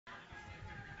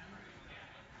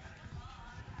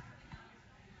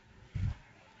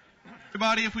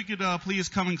everybody, if we could please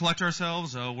come and collect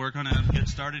ourselves. We're going to get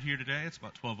started here today. It's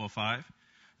about 12:05.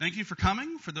 Thank you for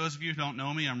coming. For those of you who don't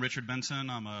know me, I'm Richard Benson.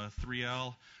 I'm a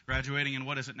 3L graduating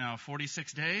in,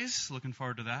 46 days? Looking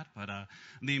forward to that. But I'm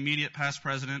the immediate past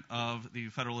president of the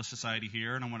Federalist Society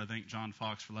here, and I want to thank John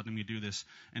Fox for letting me do this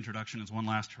introduction as one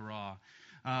last hurrah.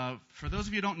 For those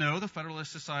of you who don't know, the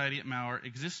Federalist Society at Maurer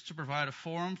exists to provide a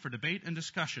forum for debate and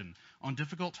discussion on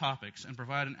difficult topics and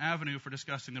provide an avenue for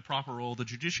discussing the proper role of the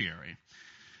judiciary.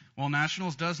 While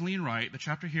Nationals does lean right, the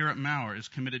chapter here at Maurer is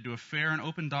committed to a fair and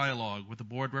open dialogue with the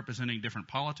board representing different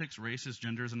politics, races,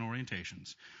 genders, and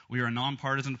orientations. We are a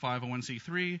nonpartisan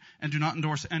 501c3 and do not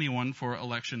endorse anyone for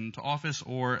election to office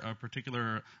or a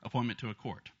particular appointment to a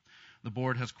court. The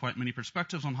board has quite many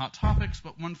perspectives on hot topics,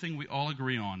 but one thing we all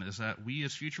agree on is that we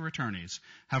as future attorneys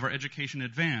have our education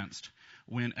advanced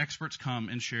when experts come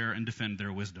and share and defend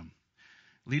their wisdom.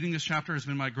 Leading this chapter has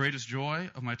been my greatest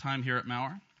joy of my time here at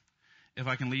Maurer. If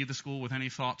I can lead the school with any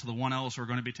thought to the 1Ls who are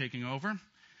going to be taking over,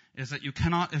 is that you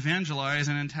cannot evangelize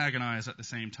and antagonize at the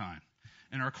same time.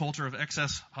 In our culture of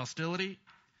excess hostility,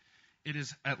 it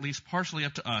is at least partially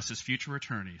up to us as future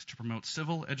attorneys to promote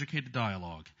civil, educated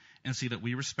dialogue and see that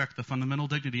we respect the fundamental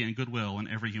dignity and goodwill in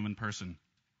every human person.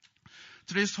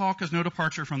 Today's talk is no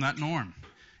departure from that norm.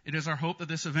 It is our hope that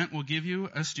this event will give you,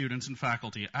 as students and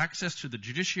faculty, access to the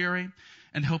judiciary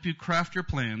and help you craft your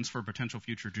plans for potential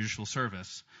future judicial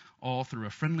service, all through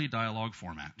a friendly dialogue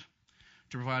format.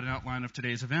 To provide an outline of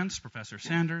today's events, Professor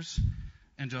Sanders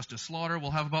and Justice Slaughter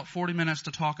will have about 40 minutes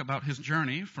to talk about his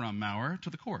journey from Maurer to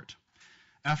the court.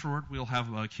 Afterward, we'll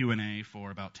have a Q&A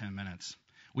for about 10 minutes.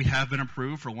 We have been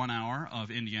approved for 1 hour of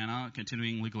Indiana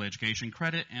continuing legal education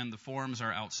credit, and the forms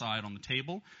are outside on the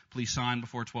table. Please sign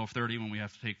before 12:30 when we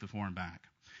have to take the form back.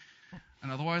 And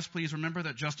otherwise, please remember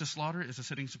that Justice Slaughter is a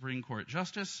sitting Supreme Court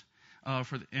justice,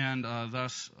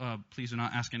 thus, please do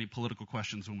not ask any political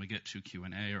questions when we get to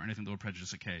Q&A or anything that would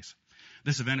prejudice a case.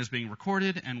 This event is being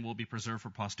recorded and will be preserved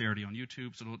for posterity on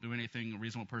YouTube, so don't do anything a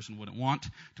reasonable person wouldn't want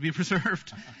to be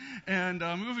preserved. And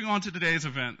moving on to today's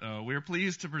event, we are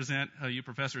pleased to present you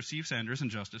Professor Steve Sanders and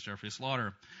Justice Geoffrey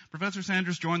Slaughter. Professor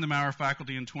Sanders joined the Maurer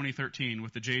faculty in 2013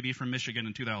 with the JD from Michigan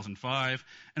in 2005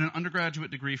 and an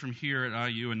undergraduate degree from here at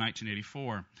IU in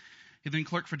 1984. He then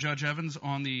clerked for Judge Evans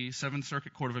on the Seventh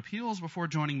Circuit Court of Appeals before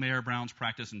joining Mayor Brown's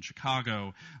practice in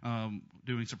Chicago,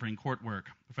 doing Supreme Court work.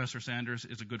 Professor Sanders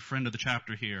is a good friend of the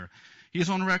chapter here. He is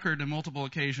on record on multiple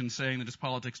occasions saying that his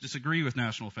politics disagree with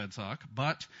National FedSoc,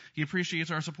 but he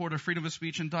appreciates our support of freedom of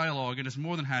speech and dialogue and is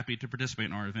more than happy to participate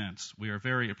in our events. We are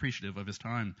very appreciative of his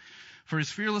time. For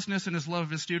his fearlessness and his love of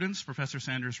his students, Professor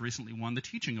Sanders recently won the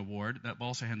Teaching Award that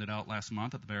BALSA handed out last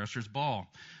month at the Barristers' Ball.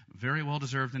 Very well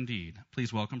deserved indeed.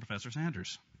 Please welcome Professor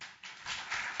Sanders.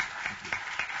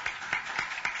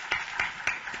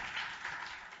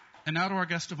 And now to our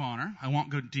guest of honor. I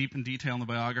won't go deep in detail in the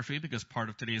biography because part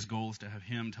of today's goal is to have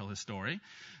him tell his story.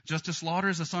 Justice Slaughter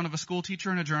is the son of a school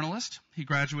teacher and a journalist. He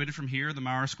graduated from here, the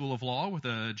Maurer School of Law, with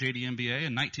a JD MBA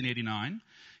in 1989.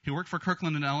 He worked for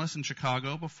Kirkland & Ellis in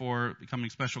Chicago before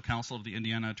becoming special counsel of the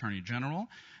Indiana Attorney General,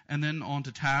 and then on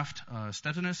to Taft,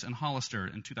 Stettinius, and Hollister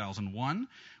in 2001,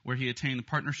 where he attained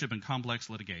partnership in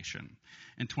complex litigation.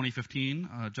 In 2015,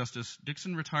 Justice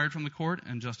Dixon retired from the court,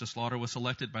 and Justice Slaughter was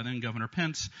selected by then Governor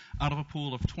Pence out of a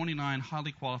pool of 29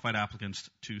 highly qualified applicants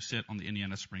to sit on the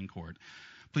Indiana Supreme Court.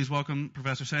 Please welcome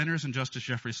Professor Sanders and Justice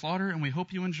Geoffrey Slaughter, and we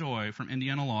hope you enjoy From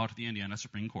Indiana Law to the Indiana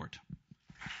Supreme Court.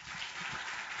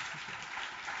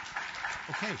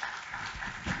 Okay.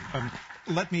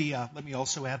 Let me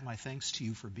also add my thanks to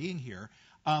you for being here.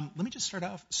 Let me just start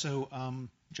off. So,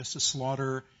 Justice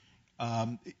Slaughter,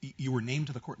 you were named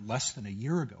to the court less than a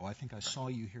year ago. I think I saw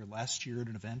you here last year at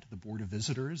an event at the Board of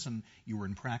Visitors, and you were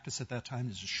in practice at that time.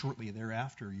 This is shortly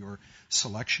thereafter your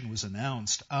selection was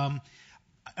announced.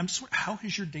 How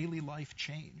has your daily life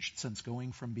changed since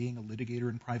going from being a litigator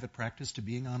in private practice to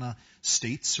being on a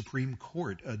state Supreme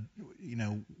Court?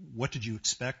 What did you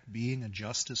expect being a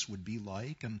justice would be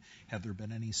like, and have there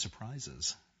been any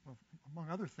surprises? Well,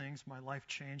 among other things, my life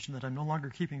changed in that I'm no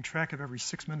longer keeping track of every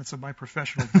 6 minutes of my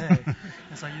professional day,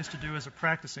 as I used to do as a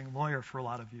practicing lawyer for a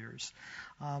lot of years.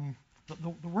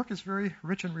 The work is very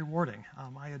rich and rewarding.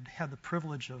 I had the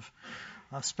privilege of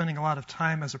spending a lot of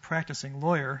time as a practicing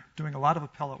lawyer, doing a lot of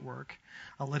appellate work,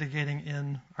 litigating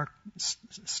in our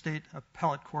state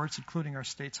appellate courts, including our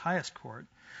state's highest court,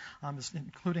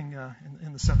 including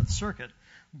in the Seventh Circuit,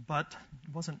 but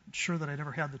wasn't sure that I'd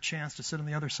ever had the chance to sit on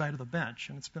the other side of the bench,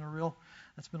 and it's been a real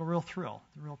thrill,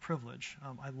 a real privilege.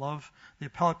 I love the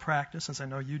appellate practice, as I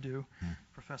know you do,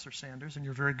 Professor Sanders, and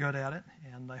you're very good at it,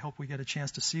 and I hope we get a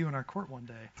chance to see you in our court one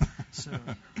day soon.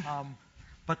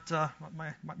 But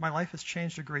my life has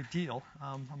changed a great deal.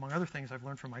 Among other things, I've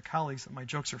learned from my colleagues that my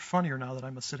jokes are funnier now that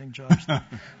I'm a sitting judge than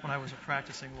when I was a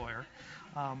practicing lawyer.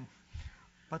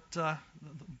 But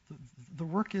the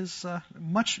work is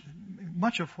much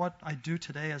of what I do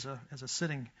today as a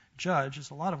sitting judge is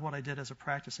a lot of what I did as a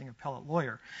practicing appellate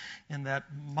lawyer, in that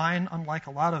mine, unlike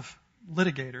a lot of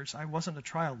litigators, I wasn't a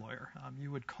trial lawyer.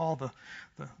 You would call the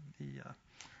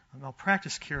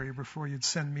malpractice carrier before you'd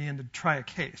send me in to try a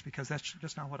case, because that's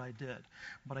just not what I did.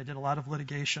 But I did a lot of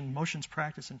litigation, motions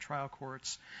practice in trial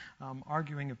courts,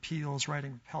 arguing appeals,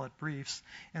 writing appellate briefs,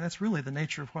 and that's really the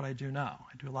nature of what I do now.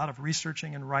 I do a lot of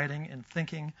researching and writing and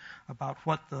thinking about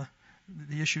what the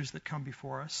issues that come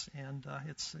before us, and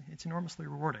it's enormously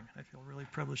rewarding. I feel really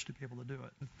privileged to be able to do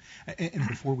it. And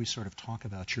before we sort of talk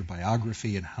about your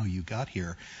biography and how you got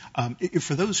here,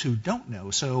 for those who don't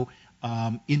know, so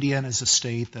Indiana is a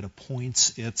state that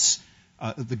appoints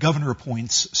the governor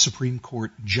appoints Supreme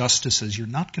Court justices. You're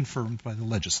not confirmed by the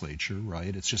legislature,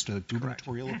 right? It's just a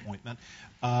gubernatorial appointment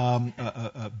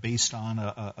based on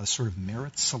a sort of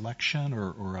merit selection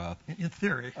or in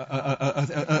theory,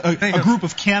 a group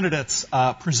of candidates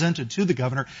presented to the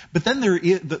governor. But then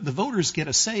the voters get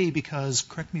a say because,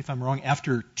 correct me if I'm wrong,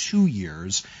 after 2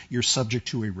 years you're subject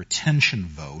to a retention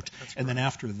vote, and then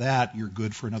after that you're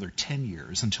good for another 10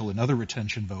 years until another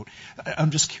retention vote. I'm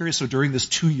just curious, so during this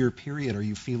 2-year period, are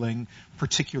you feeling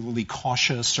particularly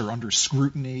cautious or under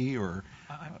scrutiny? Or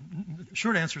the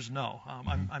short answer is no.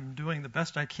 I'm doing the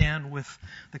best I can with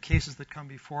the cases that come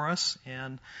before us,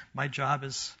 and my job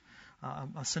as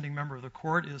a sitting member of the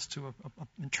court is to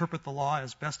interpret the law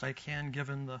as best I can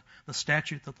given the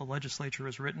statute that the legislature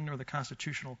has written or the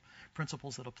constitutional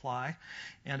principles that apply.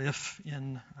 And if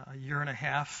in a year and a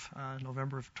half,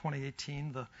 November of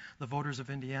 2018, the voters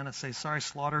of Indiana say, sorry,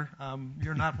 Slaughter,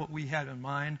 you're not what we had in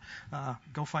mind,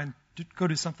 go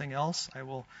do something else, I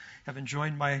will have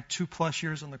enjoyed my 2+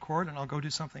 years in the court, and I'll go do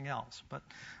something else. But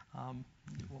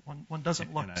one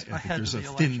doesn't look ahead to the election. There's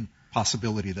a thin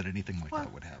possibility that anything like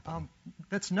that would happen.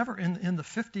 That's never, in the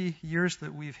 50 years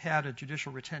that we've had a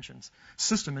judicial retention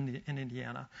system in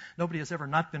Indiana, nobody has ever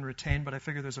not been retained, but I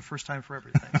figure there's a first time for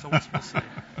everything, so we'll see.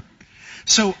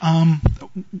 So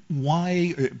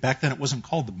why, back then it wasn't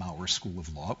called the Maurer School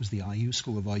of Law, it was the IU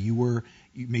School of Law. You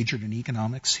majored in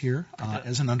economics here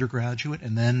as an undergraduate,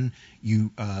 and then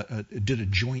you did a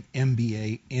joint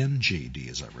MBA and JD,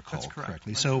 as I recall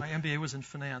correctly. My MBA was in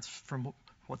finance from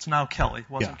what's now Kelly. It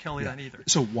wasn't Kelly then either.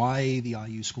 So why the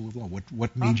IU School of Law?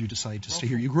 What made you decide to stay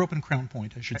here? You grew up in Crown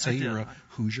Point, I should say. You're a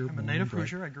Hoosier. I'm a native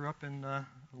Hoosier. I grew up in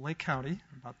Lake County,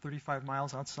 about 35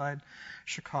 miles outside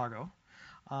Chicago.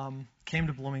 Came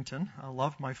to Bloomington. I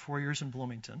loved my 4 years in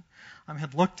Bloomington. I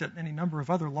had looked at any number of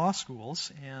other law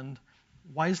schools and,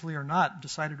 wisely or not,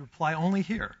 decided to apply only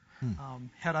here.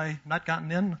 Had I not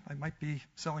gotten in, I might be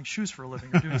selling shoes for a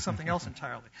living or doing something else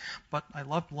entirely. But I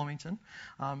loved Bloomington.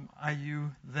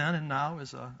 IU then and now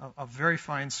is a very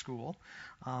fine school.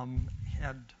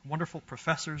 Had wonderful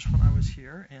professors when I was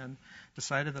here, and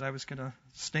decided that I was going to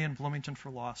stay in Bloomington for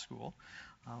law school.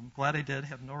 Glad I did.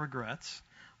 Have no regrets.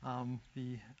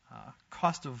 The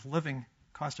cost of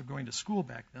going to school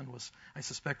back then was, I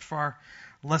suspect, far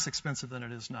less expensive than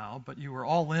it is now, but you were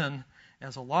all in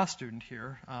as a law student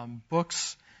here.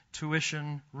 Books,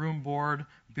 tuition, room board,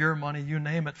 beer money, you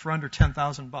name it, for under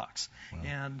 $10,000. Wow.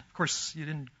 And, of course,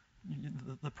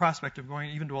 the prospect of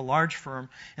going even to a large firm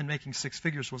and making 6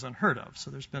 figures was unheard of, so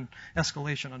there's been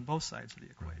escalation on both sides of the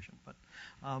equation. But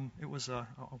it was a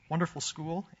wonderful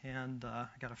school, and I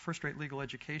got a first-rate legal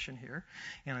education here,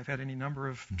 and I've had any number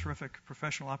of terrific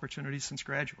professional opportunities since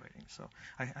graduating. So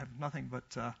I have nothing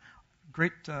but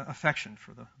great affection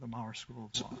for the Maurer School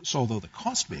of Law. So although the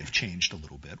cost may have changed a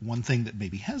little bit, one thing that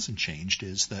maybe hasn't changed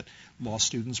is that law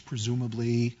students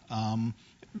presumably,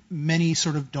 many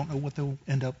sort of don't know what they'll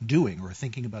end up doing or are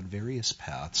thinking about various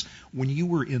paths. When you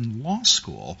were in law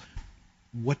school,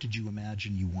 what did you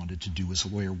imagine you wanted to do as a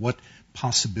lawyer? What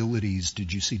possibilities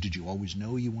did you see? Did you always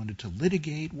know you wanted to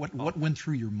litigate? What went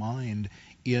through your mind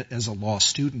as a law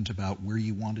student about where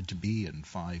you wanted to be in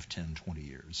 5, 10, 20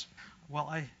 years? Well,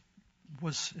 I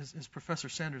was, as Professor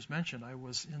Sanders mentioned, I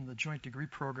was in the joint degree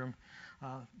program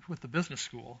with the business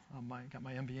school. I got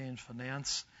my MBA in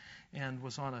finance and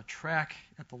was on a track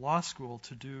at the law school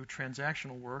to do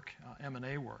transactional work,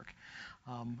 M&A work.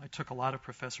 I took a lot of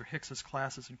Professor Hicks's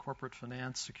classes in corporate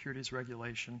finance, securities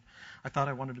regulation. I thought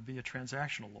I wanted to be a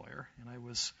transactional lawyer, and I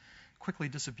was quickly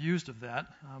disabused of that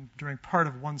during part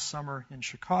of one summer in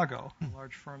Chicago, a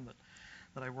large firm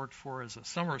that I worked for as a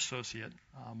summer associate.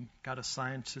 Got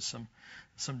assigned to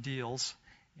some deals,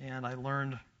 and I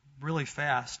learned really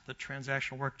fast that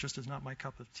transactional work just is not my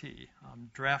cup of tea.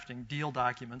 Drafting deal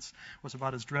documents was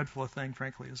about as dreadful a thing,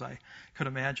 frankly, as I could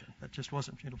imagine. That just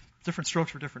wasn't, different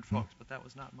strokes for different folks, but that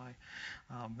was not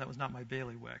my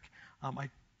bailiwick. I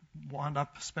wound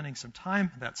up spending some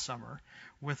time that summer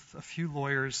with a few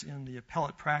lawyers in the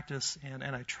appellate practice and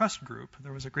antitrust group.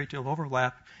 There was a great deal of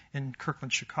overlap in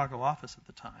Kirkland's Chicago office at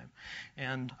the time.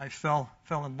 And I fell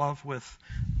in love with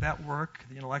that work,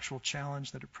 the intellectual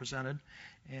challenge that it presented,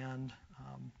 and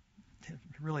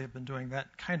really have been doing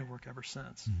that kind of work ever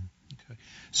since. Okay.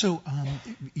 So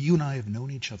you and I have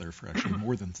known each other for actually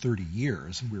more than 30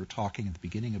 years, and we were talking at the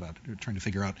beginning about trying to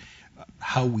figure out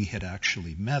how we had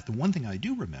actually met. The one thing I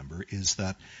do remember is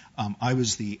that I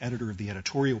was the editor of the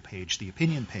editorial page, the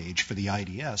opinion page for the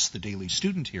IDS, the Daily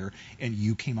Student here, and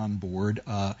you came on board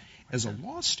as a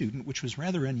law student, which was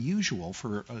rather unusual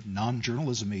for a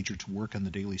non-journalism major to work on the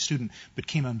Daily Student, but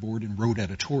came on board and wrote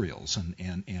editorials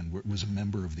and was a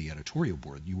member of the editorial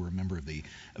board. You were a member of the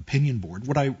opinion board.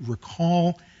 What I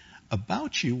recall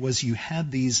about you was you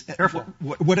had these,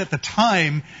 what at the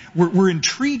time were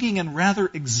intriguing and rather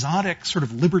exotic sort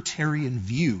of libertarian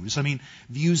views. I mean,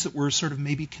 views that were sort of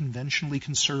maybe conventionally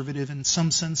conservative in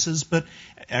some senses, but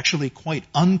actually quite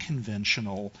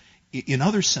unconventional in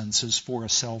other senses for a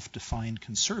self-defined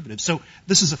conservative. So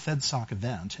this is a FedSoc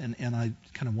event, and I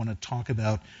kind of want to talk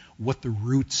about what the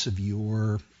roots of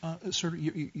your sort of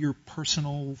your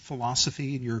personal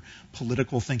philosophy and your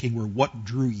political thinking were, what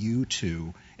drew you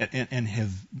to, and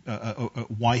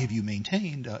why have you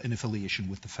maintained an affiliation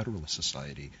with the Federalist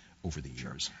Society over the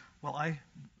years? Well, I,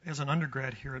 as an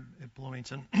undergrad here at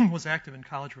Bloomington, was active in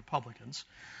college Republicans.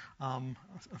 A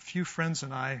few friends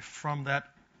and I from that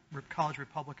college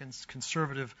Republicans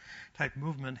conservative type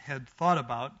movement had thought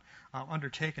about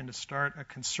undertaken to start a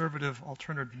conservative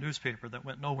alternative newspaper that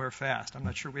went nowhere fast. I'm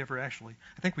not sure we ever actually,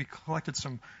 I think we collected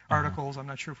some articles. I'm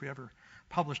not sure if we ever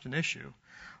published an issue,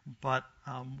 but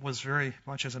was very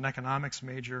much as an economics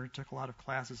major, took a lot of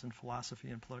classes in philosophy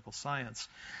and political science.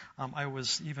 I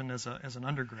was, even as an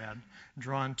undergrad,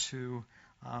 drawn to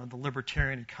the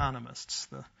libertarian economists,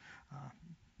 the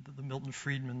Milton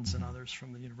Friedmans and others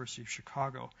from the University of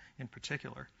Chicago in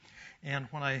particular. And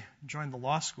when I joined the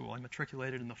law school, I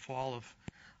matriculated in the fall of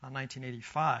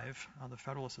 1985. The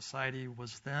Federalist Society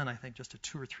was then, I think, just a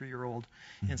 2 or 3 year old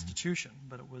institution,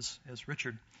 but it was, as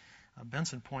Richard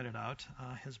Benson pointed out,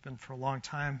 has been for a long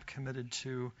time committed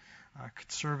to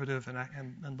conservative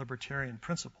and libertarian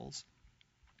principles.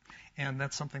 And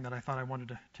that's something that I thought I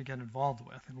wanted to get involved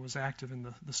with, and was active in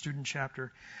the student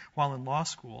chapter while in law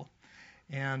school.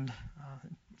 And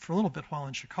for a little bit while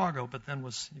in Chicago, but then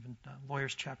was even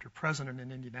lawyers chapter president in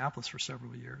Indianapolis for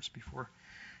several years before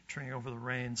turning over the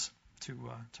reins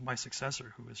to my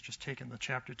successor, who has just taken the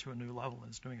chapter to a new level and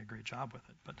is doing a great job with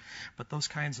it. But those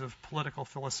kinds of political,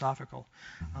 philosophical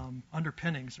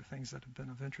underpinnings are things that have been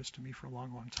of interest to me for a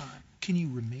long, long time. Can you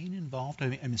remain involved? I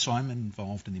mean, so I'm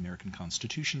involved in the American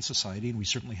Constitution Society, and we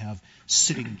certainly have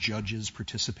sitting judges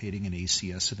participating in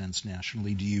ACS events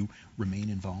nationally. Do you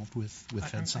remain involved with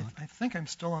FedSoc? I think I'm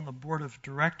still on the board of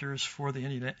directors for the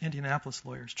Indianapolis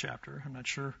Lawyers chapter. I'm not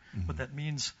sure what that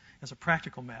means as a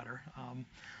practical matter.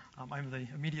 I'm the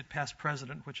immediate past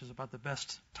president, which is about the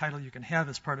best title you can have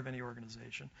as part of any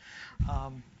organization.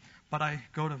 But I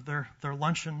go to their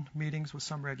luncheon meetings with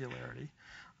some regularity.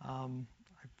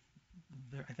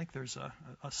 I think there's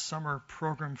a summer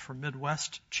program for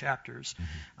Midwest chapters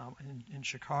in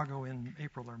Chicago in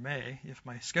April or May. If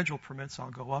my schedule permits,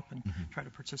 I'll go up and try to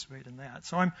participate in that.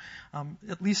 So I'm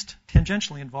at least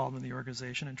tangentially involved in the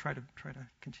organization and try to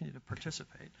continue to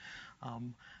participate.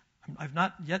 I've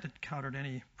not yet encountered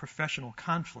any professional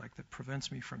conflict that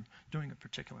prevents me from doing a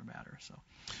particular matter.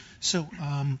 So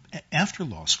after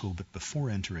law school, but before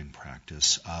entering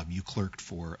practice, you clerked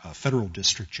for a federal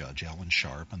district judge, Alan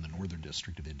Sharp, in the Northern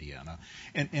District of Indiana.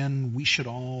 And we should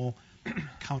all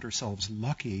count ourselves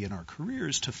lucky in our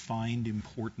careers to find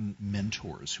important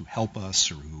mentors who help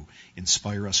us or who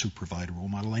inspire us, who provide a role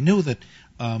model. I know that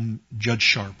Judge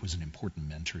Sharp was an important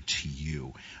mentor to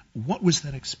you. What was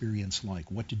that experience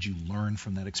like? What did you learn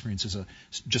from that experience as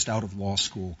just out of law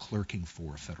school clerking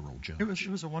for a federal judge? It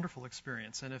was a wonderful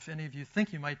experience, and if any of you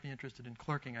think you might be interested in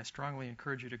clerking, I strongly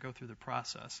encourage you to go through the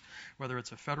process, whether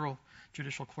it's a federal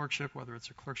judicial clerkship, whether it's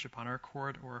a clerkship on our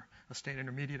court or a state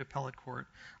intermediate appellate court,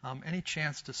 any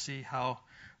chance to see how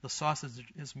the sausage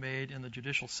is made in the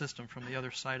judicial system from the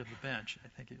other side of the bench, I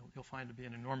think you'll find to be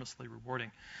an enormously rewarding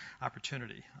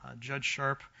opportunity. Judge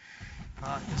Sharp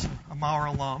is a Maurer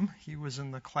alum. He was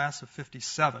in the class of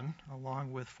 '57,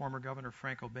 along with former Governor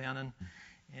Frank O'Bannon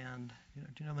And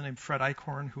do you know the name Fred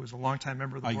Eichhorn, who was a longtime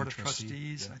member of the Board of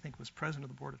Trustees? Yeah. I think was president of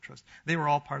the Board of Trustees. They were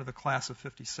all part of the class of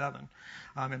 57,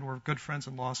 and were good friends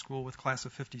in law school with class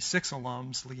of 56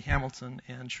 alums, Lee Hamilton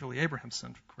and Shirley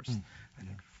Abrahamson, of course, I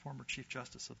think former Chief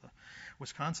Justice of the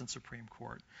Wisconsin Supreme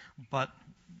Court. But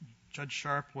Judge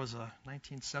Sharp was a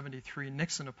 1973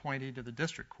 Nixon appointee to the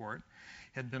district court,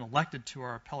 had been elected to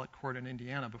our appellate court in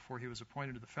Indiana before he was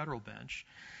appointed to the federal bench,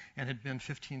 and had been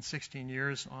 15, 16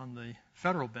 years on the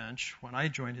federal bench when I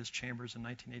joined his chambers in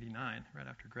 1989, right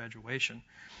after graduation.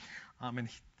 And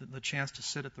the chance to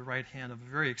sit at the right hand of a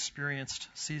very experienced,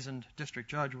 seasoned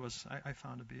district judge was, I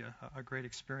found to be a great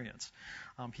experience.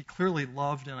 He clearly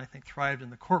loved and I think thrived in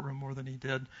the courtroom more than he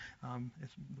did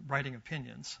writing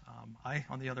opinions. I,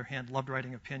 on the other hand, loved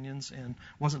writing opinions and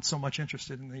wasn't so much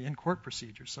interested in the in-court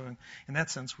procedures. So in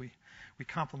that sense, we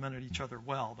complemented each other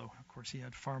well, though, of course, he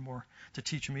had far more to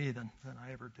teach me than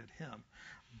I ever did him.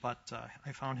 But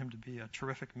I found him to be a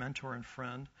terrific mentor and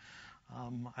friend.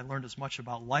 I learned as much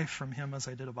about life from him as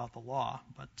I did about the law,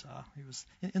 but he was,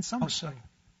 in some respects.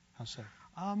 How so?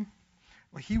 Well,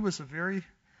 he was a very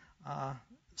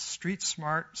street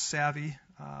smart, savvy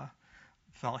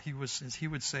fellow. He was, as he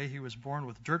would say, he was born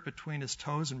with dirt between his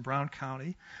toes in Brown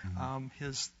County.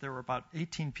 There were about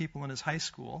 18 people in his high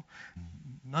school,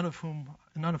 none of whom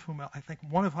I think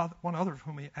one other of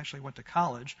whom he actually went to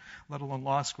college, let alone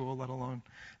law school, let alone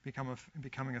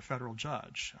becoming a federal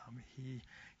judge. He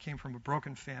came from a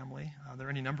broken family. There are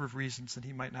any number of reasons that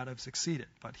he might not have succeeded,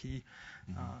 but he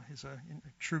is a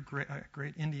true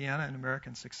great Indiana and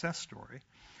American success story,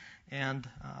 and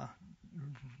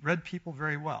read people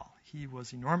very well. He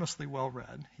was enormously well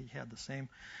read. He had the same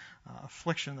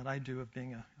affliction that I do of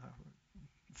being a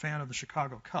fan of the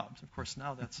Chicago Cubs. Of course,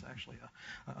 now that's actually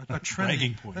a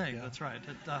trendy thing. Yeah. That's right.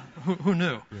 Who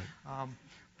knew? Right.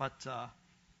 But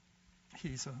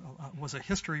he was a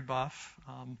history buff.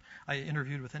 I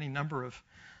interviewed with any number of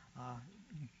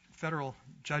federal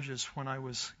judges when I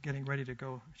was getting ready to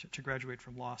go to graduate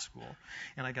from law school,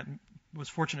 and I was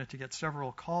fortunate to get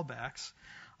several callbacks,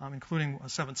 including a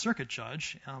Seventh Circuit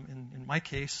judge. In my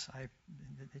case,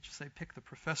 they just say pick the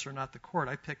professor, not the court.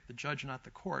 I picked the judge, not the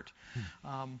court,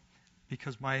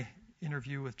 because my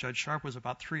interview with Judge Sharp was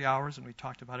about 3 hours, and we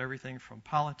talked about everything from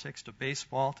politics to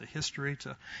baseball to history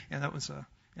and that was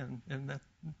and that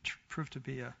proved to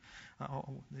be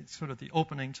sort of the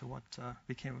opening to what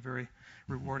became a very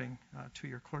rewarding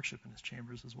 2-year clerkship in his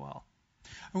chambers as well.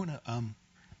 I want to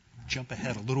jump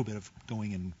ahead a little bit of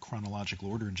going in chronological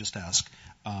order and just ask,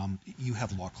 you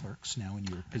have law clerks now in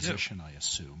your position, I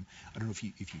assume. I don't know if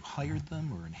you hired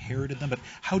them or inherited them, but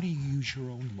how do you use your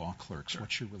own law clerks? Sure.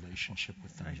 What's your relationship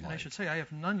with them like? I should say I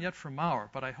have none yet from Maurer,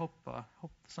 but I hope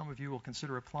some of you will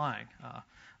consider applying. I'd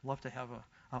love to have a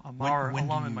Maurer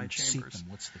alum in my chambers. Seek them?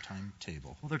 What's the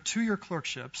timetable? Well, they're 2-year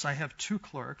clerkships. I have 2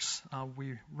 clerks.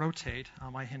 We rotate.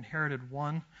 I inherited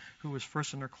one who was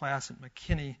first in her class at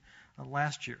McKinney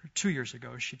last year, 2 years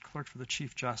ago. She'd clerked for the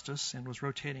Chief Justice and was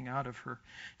rotating out of her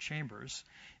chambers.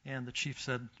 And the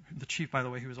chief, by the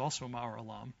way, who was also a Maurer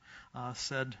alum,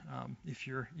 said, if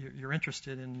you're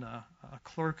interested in a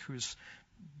clerk who's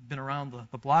been around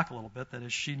the block a little bit, that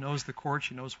is, she knows the court,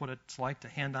 she knows what it's like to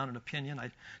hand down an opinion. I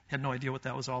had no idea what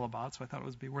that was all about, so I thought it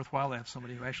would be worthwhile to have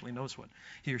somebody who actually knows what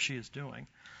he or she is doing.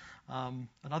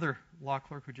 Another law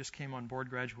clerk who just came on board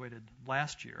graduated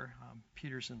last year.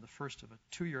 Peter's in the first of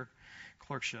a 2-year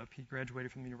clerkship. He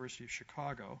graduated from the University of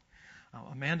Chicago.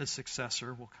 Amanda's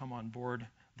successor will come on board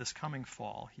this coming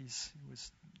fall. He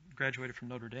was graduated from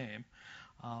Notre Dame.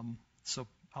 So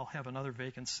I'll have another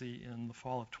vacancy in the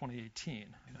fall of 2018.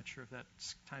 I'm not sure if that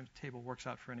timetable works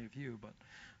out for any of you, but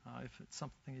if it's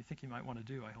something you think you might want to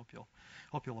do, I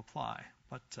hope you'll apply.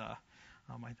 But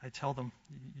I tell them,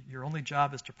 your only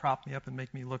job is to prop me up and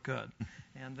make me look good.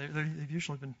 And they've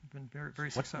usually been very,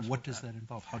 very successful. What does that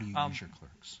involve? How do you use your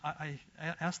clerks? I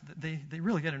ask that they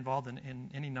really get involved in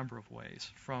any number of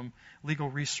ways, from legal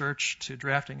research to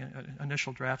drafting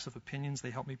initial drafts of opinions. They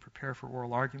help me prepare for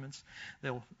oral arguments.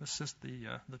 They'll assist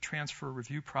the transfer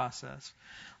review process.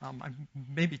 I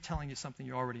may be telling you something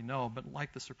you already know, but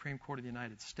like the Supreme Court of the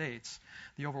United States,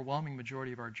 the overwhelming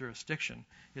majority of our jurisdiction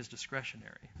is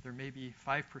discretionary. There may be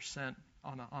 5%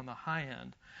 on the high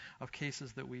end of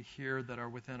cases that we hear that are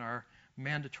within our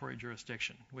mandatory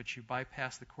jurisdiction, which you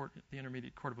bypass the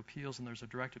Intermediate Court of Appeals, and there's a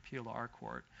direct appeal to our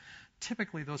court.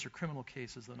 Typically, those are criminal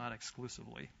cases, though not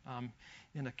exclusively.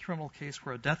 In a criminal case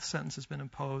where a death sentence has been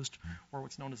imposed, or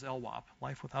what's known as LWOP,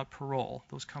 life without parole,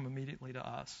 those come immediately to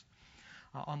us.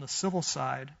 On the civil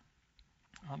side,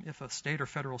 if a state or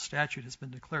federal statute has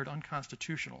been declared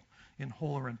unconstitutional in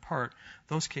whole or in part,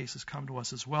 those cases come to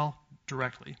us as well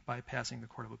directly bypassing the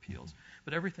Court of Appeals.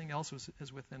 But everything else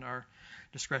is within our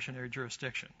discretionary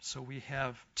jurisdiction. So we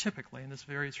have typically, and this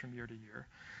varies from year to year,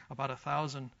 about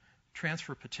 1,000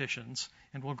 transfer petitions,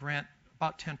 and we'll grant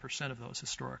about 10% of those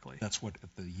historically. That's what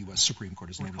the U.S. Supreme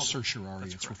Court is known as certiorari.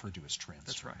 It's referred to as transfer.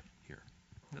 That's right. Here.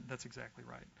 That's exactly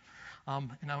right.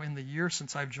 Now, in the year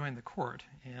since I've joined the court,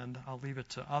 and I'll leave it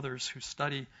to others who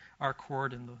study our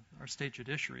court and our state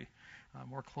judiciary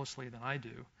more closely than I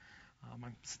do,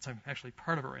 since I'm actually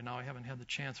part of it right now, I haven't had the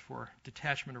chance for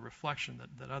detachment or reflection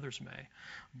that others may.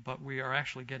 But we are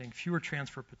actually getting fewer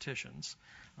transfer petitions.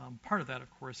 Part of that, of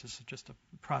course, is just a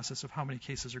process of how many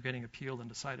cases are getting appealed and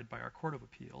decided by our Court of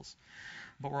Appeals.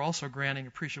 But we're also granting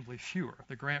appreciably fewer.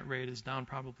 The grant rate is down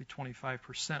probably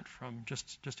 25% from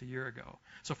just a year ago.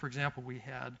 So, for example, we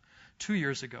had 2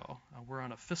 years ago, we're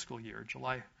on a fiscal year,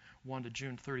 July 1 to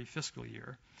June 30 fiscal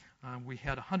year. We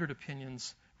had 100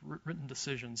 opinions, written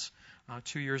decisions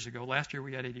 2 years ago. Last year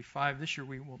we had 85. This year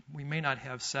we may not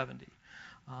have 70.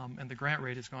 And the grant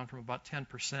rate has gone from about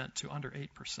 10% to under 8%.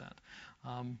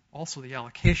 Also, the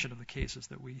allocation of the cases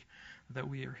that we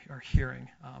are hearing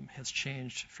has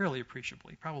changed fairly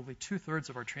appreciably. Probably 2/3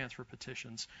 of our transfer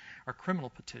petitions are criminal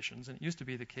petitions, and it used to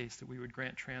be the case that we would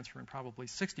grant transfer in probably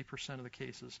 60% of the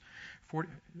cases.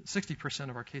 60%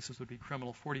 of our cases would be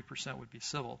criminal, 40% would be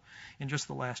civil. In just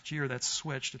the last year, that's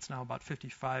switched. It's now about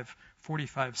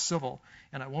 55-45 civil,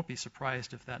 and I won't be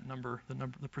surprised if that number,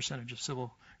 the percentage of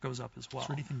civil, goes up as well. Is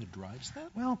there anything that drives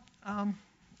that? Well,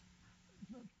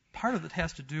 part of it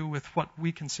has to do with what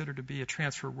we consider to be a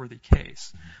transfer-worthy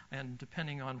case, and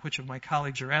depending on which of my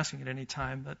colleagues are asking at any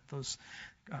time, that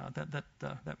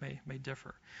may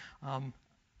differ.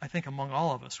 I think among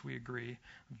all of us, we agree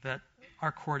that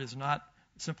our court is not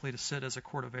simply to sit as a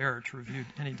court of error to review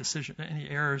any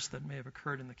errors that may have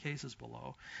occurred in the cases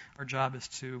below. Our job is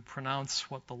to pronounce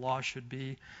what the law should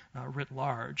be writ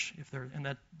large, and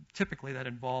that typically that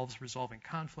involves resolving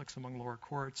conflicts among lower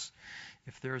courts.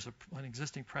 If there's an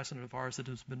existing precedent of ours that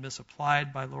has been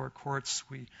misapplied by lower courts,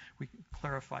 we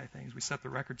clarify things, we set the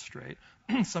record straight.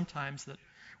 Sometimes that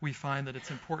we find that it's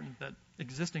important that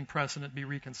existing precedent be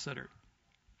reconsidered.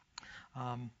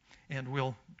 And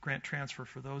we'll grant transfer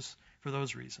for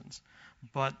those reasons.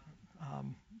 But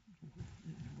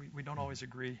we don't always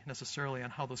agree necessarily on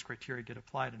how those criteria get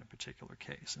applied in a particular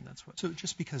case, and that's what. So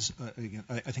just because, again,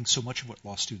 I think so much of what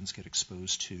law students get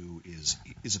exposed to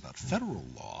is about federal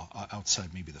law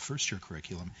outside maybe the first-year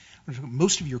curriculum.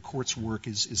 Most of your court's work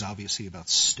is obviously about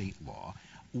state law.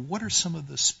 What are some of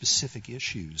the specific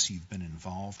issues you've been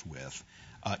involved with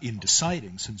in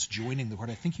deciding since joining the court?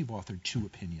 I think you've authored 2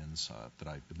 opinions that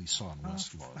I at least saw in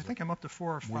Westlaw. I think I'm up to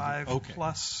 4 or 5,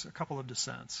 plus a couple of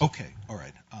dissents. Okay, all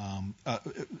right.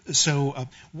 So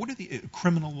what are the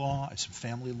criminal law, some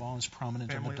family law is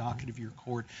prominent on the docket of your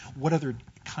court. What other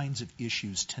kinds of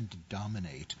issues tend to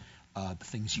dominate the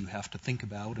things you have to think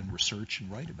about and research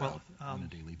and write about on a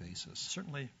daily basis?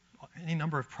 Certainly any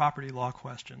number of property law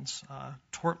questions,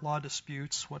 tort law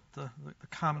disputes, what the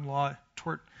common law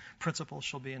tort principles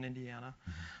shall be in Indiana,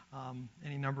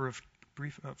 any number of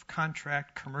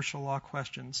contract, commercial law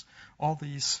questions, all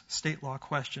these state law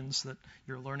questions that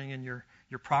you're learning in your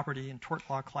property and tort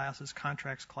law classes,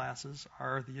 contracts classes,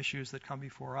 are the issues that come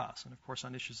before us. And, of course,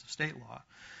 on issues of state law,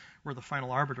 we're the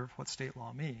final arbiter of what state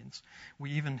law means.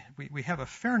 We have a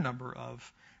fair number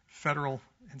of federal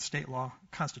and state law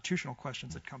constitutional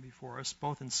questions that come before us,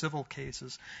 both in civil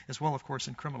cases as well, of course,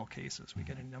 in criminal cases. We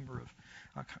get a number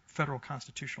of federal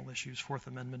constitutional issues, Fourth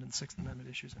Amendment and Sixth Amendment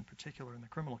issues in particular in the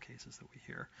criminal cases that we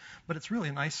hear. But it's really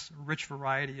a nice, rich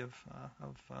variety of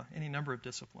any number of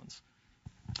disciplines.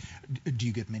 Do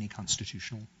you get many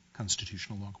constitutional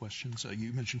law questions?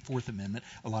 You mentioned Fourth Amendment.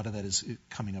 A lot of that is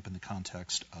coming up in the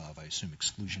context of, I assume,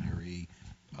 exclusionary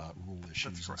rule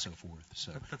issues and so forth.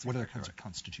 So what other kinds of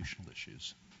constitutional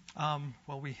issues?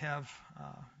 Well, we have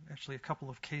actually a couple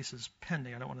of cases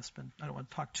pending. I don't want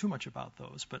to talk too much about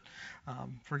those, but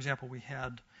for example, we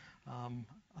had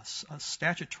a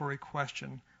statutory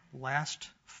question last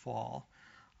fall.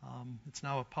 It's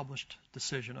now a published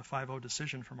decision, a 5-0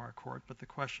 decision from our court, but the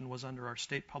question was under our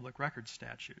state public records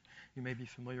statute. You may be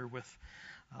familiar with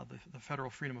the Federal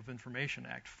Freedom of Information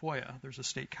Act, FOIA. There's a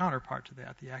state counterpart to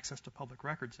that, the Access to Public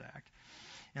Records Act.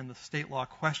 And the state law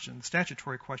question, the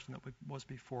statutory question that was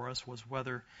before us was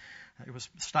whether it was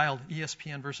styled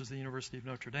ESPN versus the University of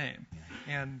Notre Dame.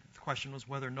 And the question was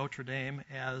whether Notre Dame,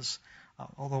 as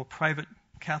although a private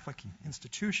Catholic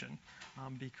institution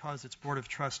because its Board of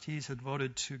Trustees had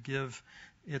voted to give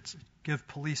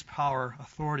police power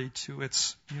authority to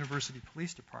its university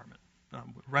police department,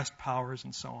 arrest powers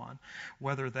and so on.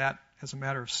 Whether that, as a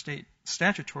matter of state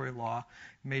statutory law,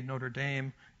 made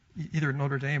either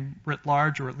Notre Dame writ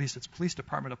large or at least its police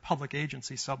department a public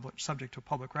agency subject to a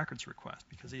public records request,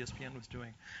 because ESPN was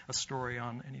doing a story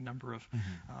on any number of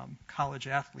college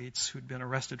athletes who'd been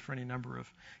arrested for any number of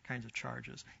kinds of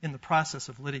charges. In the process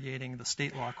of litigating the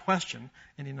state law question,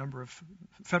 any number of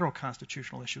federal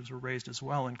constitutional issues were raised as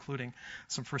well, including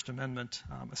some First Amendment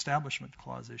Establishment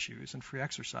Clause issues and free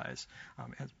exercise,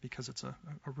 because it's a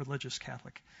religious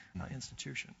Catholic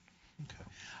institution. Okay.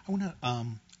 I want to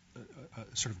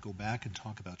sort of go back and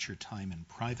talk about your time in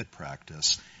private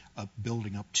practice,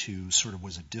 building up to sort of,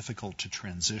 was it difficult to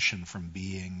transition from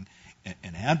being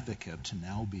an advocate to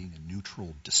now being a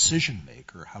neutral decision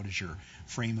maker? How does your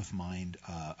frame of mind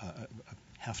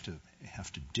have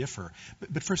to differ?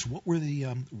 But first,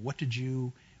 what did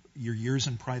your years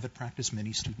in private practice,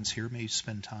 many students here may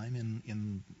spend time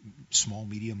in small,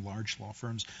 medium, large law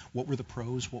firms. What were the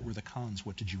pros? What were the cons?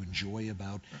 What did you enjoy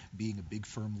about being a big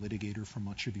firm litigator for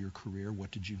much of your career?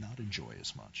 What did you not enjoy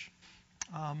as much?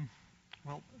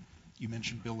 Well, you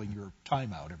mentioned billing your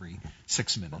time out every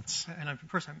 6 minutes. And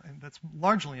first, that's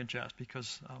largely in jest,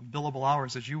 because billable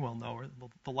hours, as you well know, are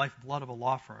the lifeblood of a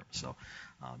law firm. So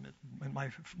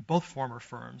in both former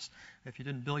firms, if you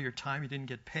didn't bill your time, you didn't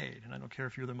get paid. And I don't care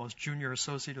if you're the most junior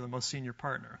associate or the most senior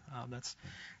partner.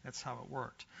 That's how it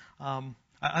worked.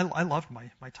 I loved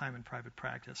my time in private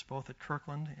practice, both at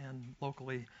Kirkland and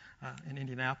locally in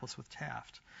Indianapolis with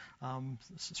Taft.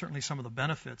 Certainly some of the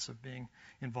benefits of being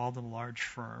involved in a large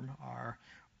firm are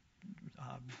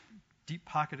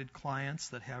deep-pocketed clients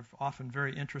that have often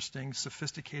very interesting,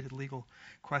 sophisticated legal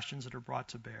questions that are brought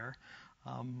to bear.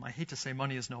 I hate to say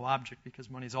money is no object, because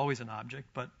money is always an object,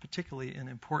 but particularly in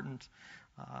important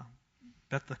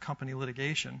bet the company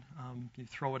litigation, you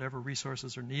throw whatever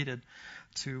resources are needed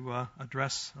to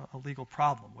address a legal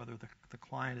problem, whether the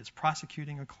client is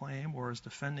prosecuting a claim or is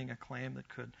defending a claim that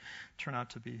could turn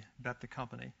out to be bet the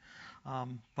company.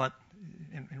 But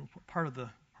part of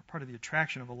the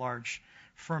attraction of a large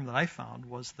firm that I found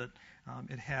was that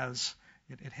it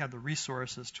had the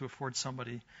resources to afford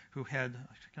somebody who had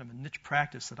kind of a niche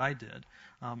practice that I did.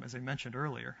 As I mentioned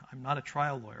earlier, I'm not a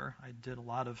trial lawyer. I did a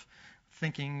lot of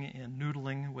thinking and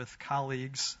noodling with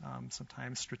colleagues,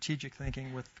 sometimes strategic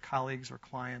thinking with colleagues or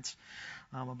clients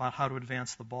about how to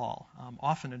advance the ball.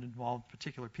 Often it involved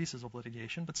particular pieces of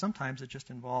litigation, but sometimes it just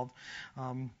involved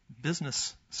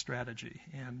business strategy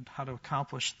and how to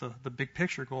accomplish the big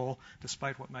picture goal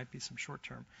despite what might be some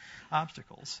short-term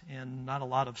obstacles. And not a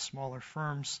lot of smaller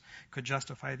firms could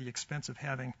justify the expense of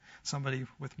having somebody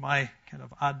with my kind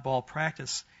of oddball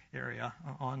practice area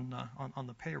on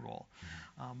the payroll.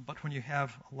 But when you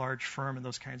have a large firm and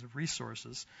those kinds of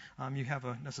resources, you have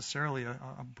necessarily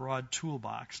a broad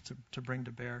toolbox to bring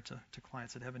to bear to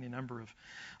clients that have any number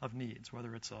of needs,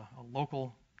 whether it's a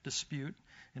local dispute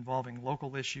involving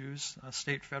local issues,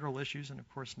 state, federal issues, and of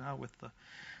course now with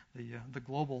the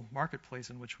global marketplace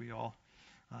in which we all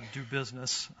do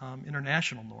business,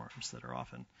 international norms that are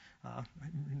often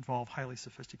involve highly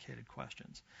sophisticated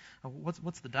questions.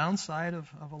 What's the downside of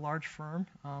a large firm?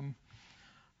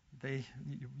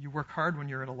 You work hard when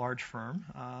you're at a large firm.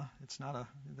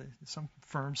 Some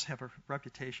firms have a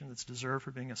reputation that's deserved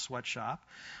for being a sweatshop.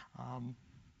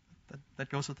 That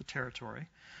goes with the territory.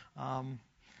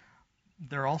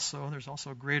 There's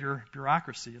also greater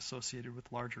bureaucracy associated with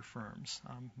larger firms.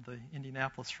 The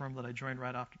Indianapolis firm that I joined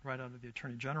right out of the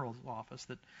Attorney General's office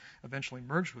that eventually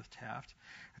merged with Taft,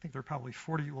 I think there were probably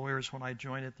 40 lawyers when I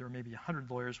joined it. There were maybe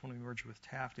 100 lawyers when we merged with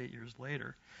Taft 8 years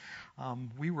later.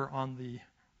 We were on the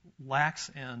lax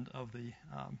end of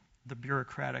the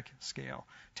bureaucratic scale.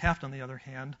 Taft, on the other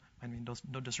hand, I mean,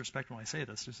 no disrespect when I say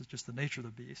this is just the nature of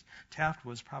the beast. Taft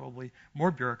was probably more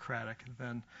bureaucratic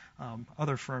than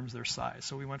other firms their size.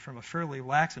 So we went from a fairly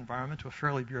lax environment to a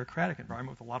fairly bureaucratic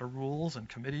environment with a lot of rules and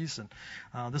committees,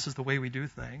 and this is the way we do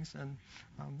things. And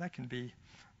that can be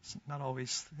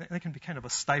that can be kind of a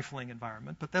stifling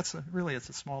environment, but it's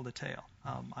a small detail.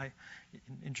 I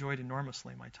enjoyed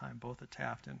enormously my time both at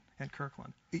Taft and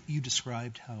Kirkland. You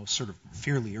described how sort of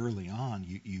fairly early on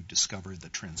you discovered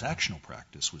that transactional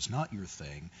practice was not your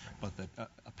thing, but that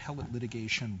appellate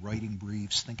litigation, writing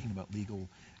briefs, thinking about legal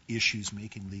issues,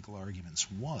 making legal arguments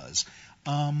was.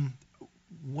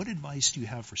 What advice do you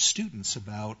have for students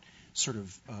about sort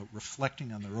of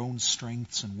reflecting on their own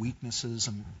strengths and weaknesses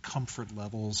and comfort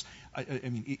levels? I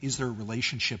mean, is there a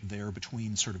relationship there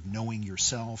between sort of knowing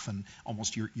yourself and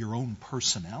almost your own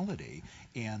personality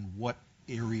and what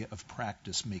area of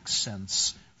practice makes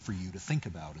sense for you to think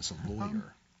about as a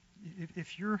lawyer?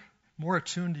 If you're more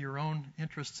attuned to your own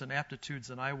interests and aptitudes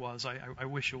than I was, I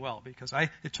wish you well, because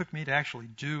it took me to actually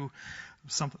do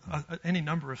any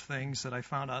number of things that I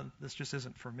found out this just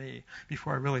isn't for me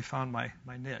before I really found my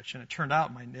niche. And it turned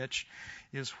out my niche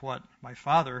is what my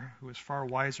father, who is far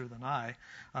wiser than I,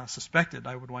 suspected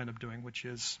I would wind up doing, which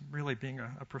is really being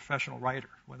a professional writer,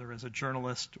 whether as a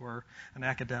journalist or an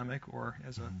academic or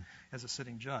as a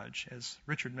sitting judge. As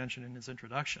Richard mentioned in his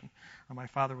introduction, my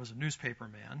father was a newspaper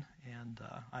man, and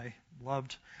I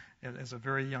loved, as a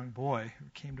very young boy,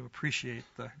 came to appreciate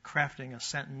the crafting a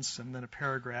sentence and then a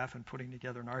paragraph and putting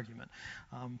together an argument.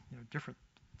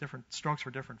 Different strokes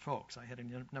for different folks. I had a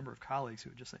number of colleagues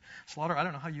who would just say, "Slaughter, I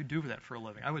don't know how you do that for a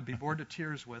living." I would be bored to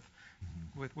tears with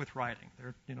writing.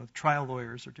 They're trial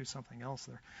lawyers or do something else.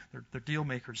 They're deal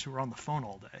makers who are on the phone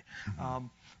all day.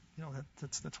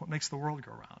 That's what makes the world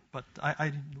go round. But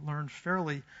I learned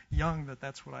fairly young that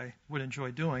that's what I would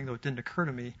enjoy doing, though it didn't occur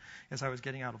to me as I was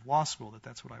getting out of law school that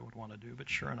that's what I would want to do.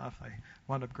 But sure enough, I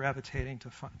wound up gravitating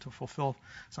to fulfill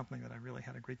something that I really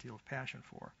had a great deal of passion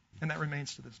for. And that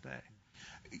remains to this day.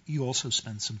 You also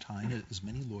spend some time, as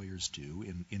many lawyers do,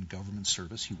 in government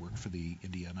service. You work for the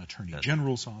Indiana Attorney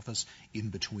General's office in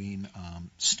between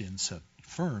stints at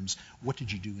firms. What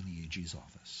did you do in the AG's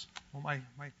office? Well,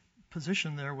 my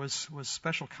position there was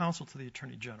special counsel to the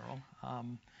Attorney General.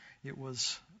 It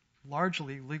was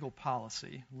largely legal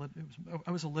policy.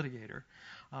 I was a litigator,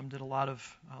 did a lot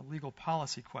of legal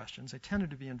policy questions. I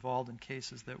tended to be involved in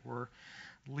cases that were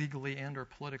legally and or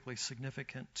politically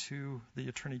significant to the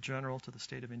Attorney General, to the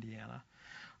state of Indiana.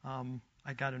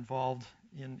 I got involved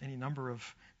in any number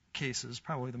of cases.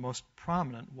 Probably the most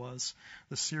prominent was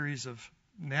the series of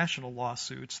national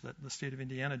lawsuits that the state of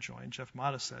Indiana joined. Jeff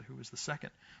Modisett, who was the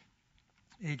second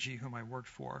AG whom I worked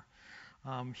for,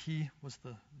 he was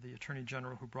the Attorney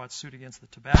General who brought suit against the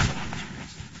tobacco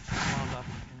industry, wound up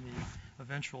in the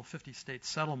eventual 50-state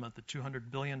settlement, the $200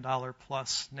 billion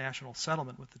plus national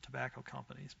settlement with the tobacco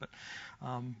companies. But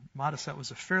Modisett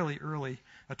was a fairly early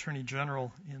Attorney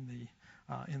General in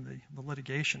the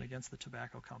litigation against the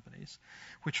tobacco companies,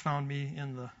 which found me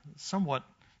in the somewhat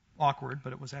awkward,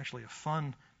 but it was actually a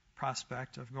fun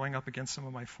prospect of going up against some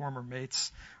of my former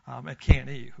mates at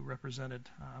K&E, who represented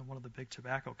one of the big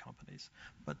tobacco companies.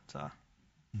 But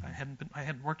I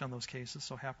hadn't worked on those cases,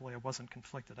 so happily I wasn't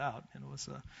conflicted out, and it was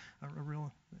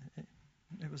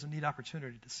it was a neat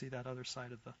opportunity to see that other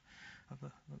side of the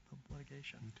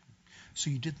litigation. Okay. So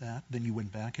you did that, then you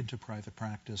went back into private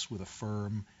practice with a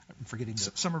firm. I'm forgetting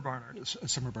Summer Barnard.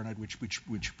 Summer Barnard,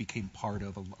 which became part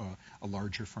of a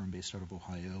larger firm based out of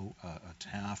Ohio,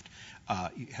 Taft.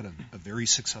 You had a very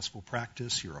successful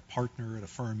practice. You're a partner at a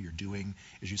firm. You're doing,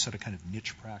 as you said, a kind of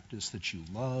niche practice that you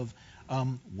love.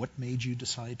 What made you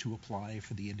decide to apply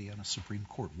for the Indiana Supreme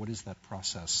Court? What is that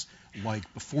process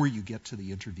like before you get to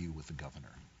the interview with the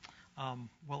governor?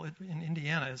 Well, in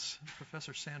Indiana, as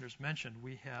Professor Sanders mentioned,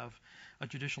 we have a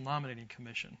judicial nominating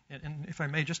commission. And if I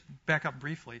may just back up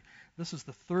briefly, this is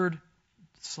the third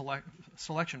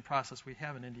selection process we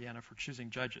have in Indiana for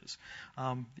choosing judges.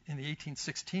 In the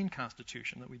 1816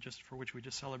 Constitution for which we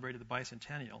just celebrated the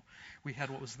bicentennial, we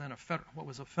had what was then what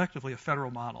was effectively a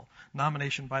federal model: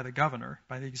 nomination by the governor,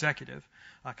 by the executive,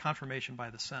 confirmation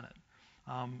by the Senate.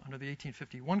 Under the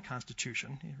 1851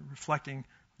 Constitution, reflecting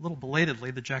a little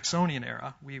belatedly the Jacksonian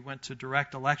era, we went to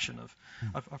direct election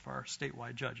of our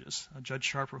statewide judges. Judge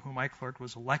Sharper, whom I clerked,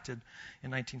 was elected in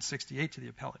 1968 to the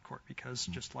appellate court because,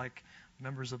 just like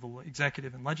members of the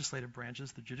executive and legislative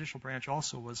branches, the judicial branch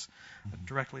also was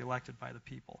directly elected by the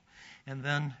people. And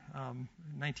then in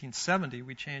 1970,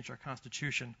 we changed our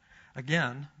Constitution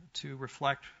again to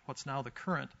reflect what's now the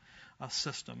current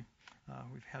system.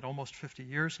 We've had almost 50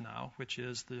 years now, which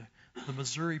is the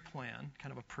Missouri Plan,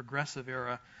 kind of a progressive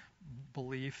era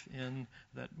belief in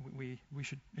that we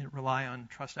should rely on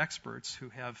trust experts who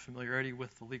have familiarity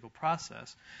with the legal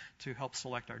process to help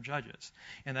select our judges.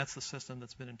 And that's the system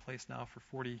that's been in place now for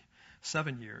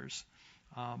 47 years.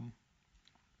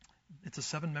 It's a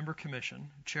 7-member commission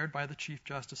chaired by the Chief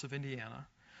Justice of Indiana.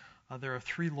 There are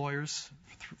 3 lawyers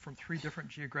from 3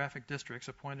 different geographic districts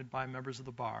appointed by members of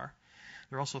the bar.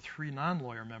 There are also 3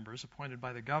 non-lawyer members appointed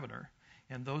by the governor.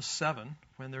 And those 7,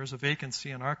 when there's a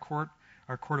vacancy in our Court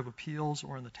of Appeals,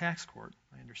 or in the tax court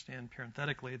 — I understand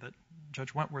parenthetically that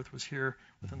Judge Wentworth was here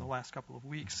within the last couple of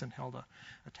weeks and held a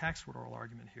tax court oral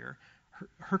argument here.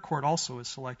 Her court also is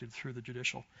selected through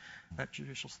that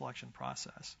judicial selection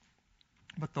process.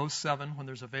 But those 7, when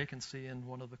there's a vacancy in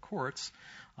one of the courts,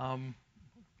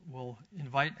 will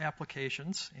invite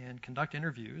applications and conduct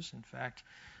interviews. In fact,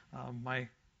 my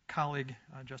colleague,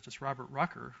 Justice Robert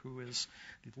Rucker, who is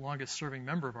the longest-serving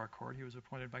member of our court, he was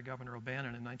appointed by Governor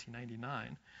O'Bannon in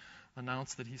 1999,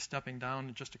 announced that he's stepping down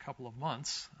in just a couple of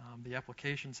months. The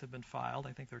applications have been filed.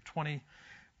 I think there are 20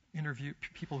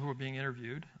 people who are being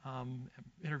interviewed.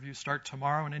 Interviews start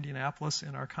tomorrow in Indianapolis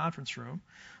in our conference room.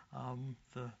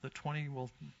 The 20 will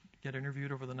get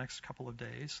interviewed over the next couple of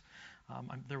days.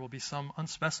 There will be some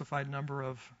unspecified number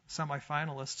of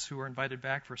semifinalists who are invited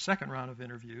back for a second round of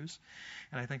interviews.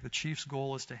 And I think the Chief's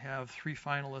goal is to have 3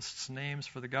 finalists' names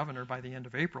for the governor by the end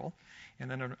of April.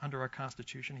 And then under our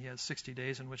Constitution, he has 60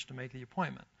 days in which to make the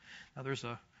appointment. Now, there's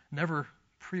a never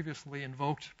previously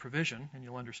invoked provision, and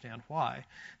you'll understand why,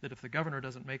 that if the governor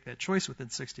doesn't make that choice within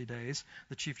 60 days,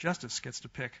 the Chief Justice gets to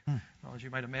pick. Well, as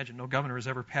you might imagine, no governor has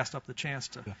ever passed up the chance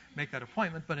to make that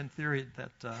appointment, but in theory,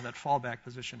 that fallback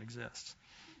position exists.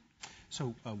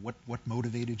 So what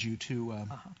motivated you to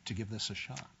give this a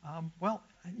shot? Well,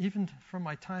 even from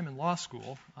my time in law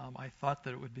school, I thought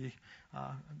that it would be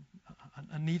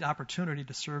a neat opportunity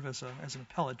to serve as an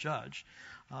appellate judge.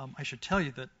 I should tell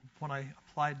you that when I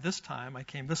applied this time, I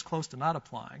came this close to not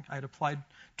applying. I had applied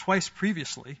twice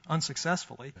previously,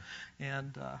 unsuccessfully,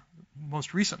 and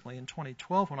most recently in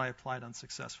 2012 when I applied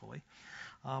unsuccessfully.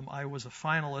 I was a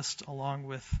finalist along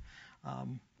with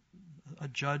a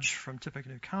judge from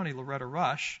Tippecanoe County, Loretta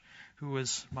Rush, who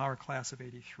was Maurer class of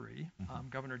 '83.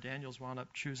 Governor Daniels wound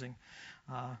up choosing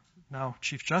now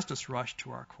Chief Justice Rush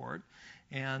to our court.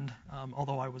 And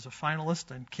although I was a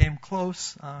finalist and came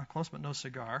close but no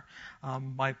cigar,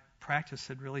 my practice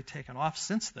had really taken off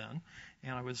since then,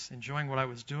 and I was enjoying what I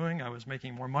was doing. I was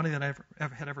making more money than I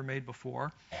had ever made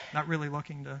before, not really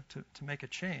looking to make a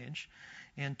change.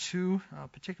 And 2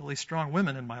 particularly strong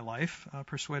women in my life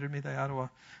persuaded me that I ought to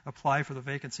apply for the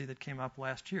vacancy that came up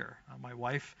last year. My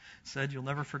wife said, "You'll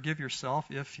never forgive yourself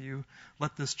if you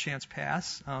let this chance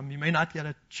pass. You may not get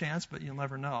a chance, but you'll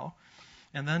never know."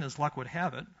 And then, as luck would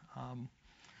have it,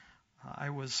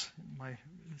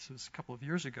 this was a couple of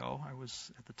years ago, I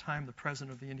was at the time the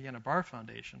president of the Indiana Bar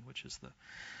Foundation, which is the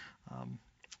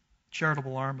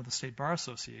charitable arm of the State Bar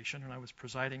Association, and I was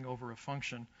presiding over a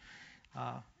function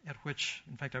at which,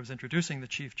 in fact, I was introducing the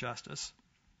Chief Justice,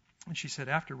 and she said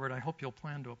afterward, "I hope you'll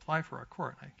plan to apply for our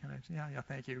court." Yeah,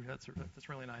 thank you. That's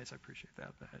really nice. I appreciate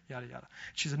that. Yada yada.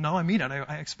 She said, "No, I mean it.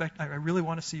 I really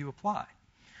want to see you apply."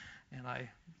 And I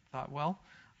thought, well,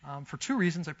 for 2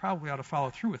 reasons, I probably ought to follow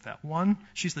through with that. One,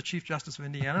 she's the Chief Justice of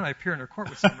Indiana, and I appear in her court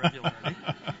with some regularity.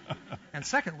 And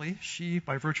secondly, she,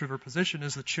 by virtue of her position,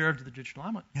 is the chair of the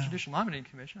Judicial Nominating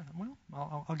Commission. Well,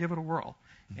 I'll give it a whirl.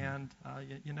 And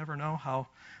you never know how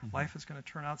life is going to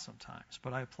turn out sometimes.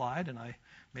 But I applied, and I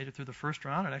made it through the first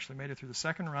round. I actually made it through the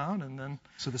second round, and then...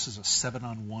 So this is a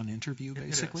 7-on-1 interview,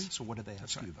 basically? It is. So what did they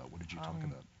ask you about? What did you talk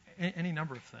about? Any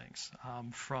number of things,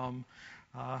 from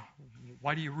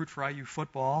why do you root for IU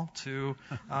football to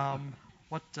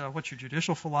what's your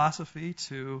judicial philosophy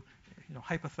to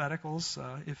hypotheticals.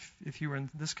 If you were in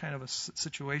this kind of a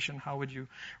situation, how would you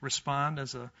respond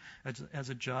as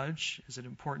a judge? Is it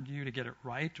important to you to get it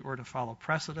right or to follow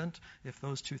precedent? If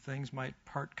those 2 things might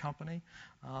part company.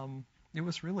 It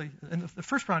was really, and the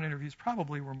first round interviews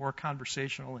probably were more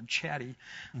conversational and chatty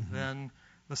than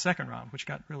the second round, which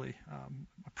got really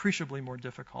appreciably more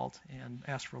difficult and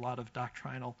asked for a lot of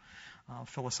doctrinal,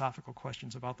 philosophical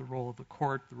questions about the role of the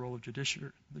court, the role of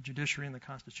the judiciary in the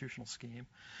constitutional scheme.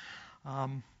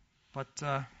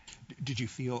 Did you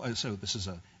feel, so this is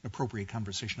an appropriate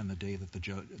conversation on the day that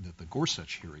the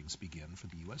Gorsuch hearings begin for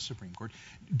the U.S. Supreme Court.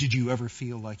 Did you ever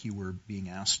feel like you were being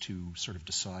asked to sort of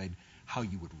decide how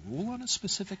you would rule on a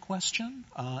specific question?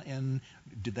 And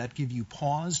did that give you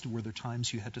pause? Were there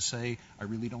times you had to say, I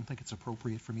really don't think it's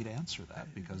appropriate for me to answer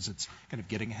that because it's kind of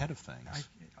getting ahead of things?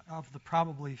 Of the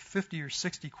probably 50 or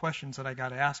 60 questions that I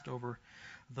got asked over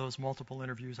those multiple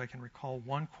interviews, I can recall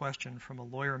one question from a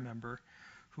lawyer member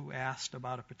who asked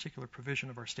about a particular provision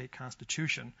of our state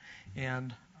constitution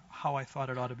and how I thought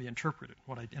it ought to be interpreted.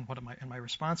 And my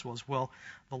response was, well,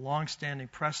 the long-standing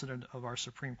precedent of our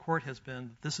Supreme Court has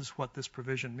been this is what this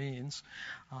provision means.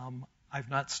 I've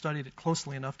not studied it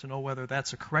closely enough to know whether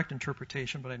that's a correct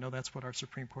interpretation, but I know that's what our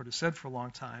Supreme Court has said for a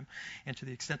long time. And to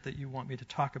the extent that you want me to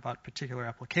talk about particular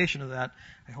application of that,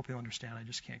 I hope you'll understand I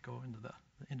just can't go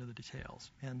into the details.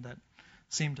 And that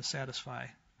seemed to satisfy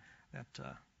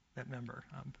that member.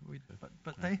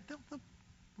 But they'll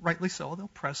rightly so, they'll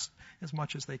press as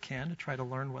much as they can to try to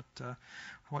learn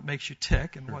what makes you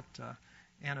tick and what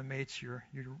animates your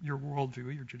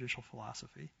worldview, your judicial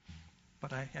philosophy.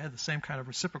 but I had the same kind of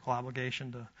reciprocal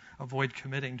obligation to avoid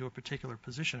committing to a particular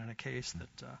position in a case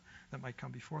that might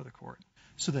come before the court.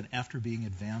 So then after being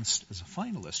advanced as a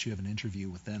finalist, you have an interview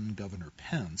with then Governor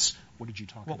Pence. What did you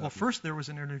talk about? Well, first there was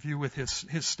an interview with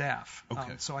his staff.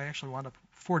 Okay. So I actually wound up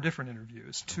 4 different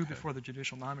interviews, 2 Okay. before the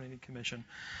Judicial Nominating Commission,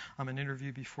 an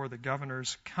interview before the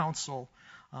governor's counsel,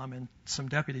 and some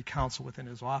deputy counsel within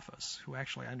his office, who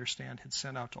actually, I understand, had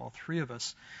sent out to all 3 of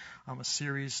us a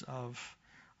series of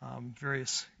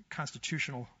various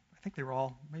constitutional, I think they were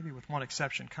all, maybe with one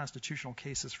exception, constitutional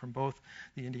cases from both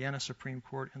the Indiana Supreme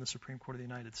Court and the Supreme Court of the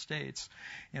United States,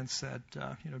 and said,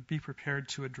 be prepared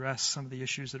to address some of the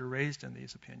issues that are raised in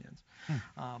these opinions.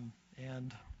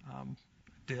 And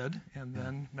did, and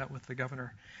then met with the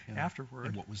governor afterward.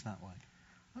 And what was that like?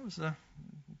 That was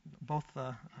both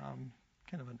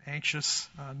kind of an anxious,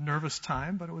 nervous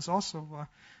time, but it was also,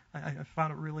 I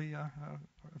found it really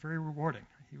very rewarding.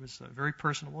 He was very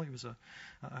personable. He was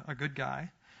a good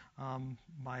guy.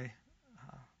 I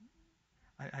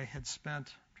had spent,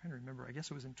 I'm trying to remember, I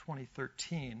guess it was in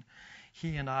 2013,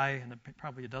 he and I and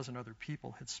probably a dozen other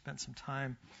people had spent some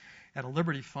time at a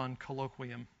Liberty Fund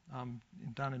colloquium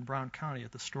down in Brown County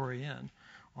at the Story Inn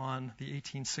on the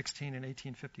 1816 and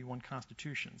 1851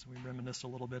 constitutions. We reminisced a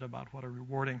little bit about what a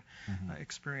rewarding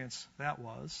experience that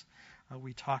was.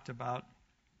 We talked about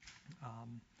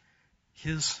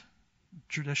his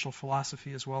judicial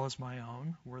philosophy as well as my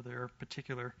own. Were there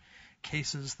particular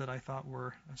cases that I thought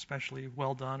were especially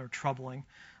well done or troubling?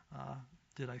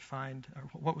 Did I find,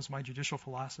 what was my judicial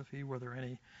philosophy? Were there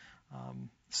any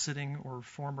sitting or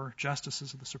former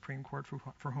justices of the Supreme Court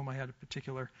for whom I had a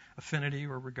particular affinity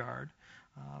or regard?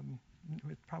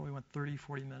 It probably went 30,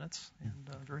 40 minutes,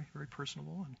 and very, very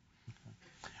personable.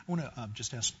 I want to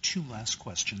just ask 2 last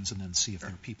questions and then see if there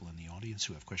are people in the audience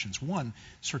who have questions. One,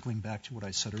 circling back to what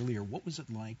I said earlier, what was it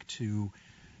like to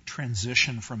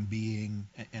transition from being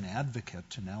an advocate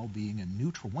to now being a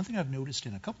neutral? One thing I've noticed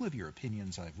in a couple of your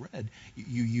opinions I've read,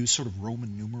 you use sort of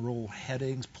Roman numeral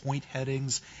headings, point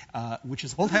headings, which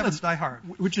is old habits die hard.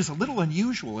 Which is a little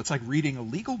unusual. It's like reading a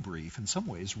legal brief in some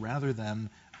ways rather than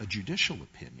a judicial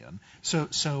opinion.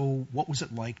 So what was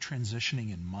it like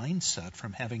transitioning in mindset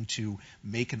from having to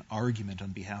make an argument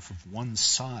on behalf of one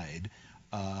side,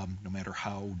 no matter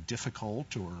how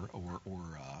difficult or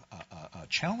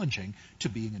challenging, to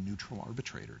being a neutral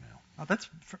arbitrator now?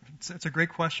 It's a great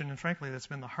question, and frankly, that's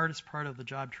been the hardest part of the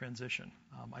job transition.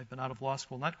 I've been out of law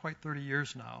school not quite 30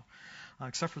 years now,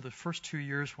 except for the first 2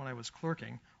 years when I was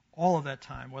clerking. All of that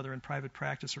time, whether in private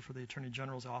practice or for the Attorney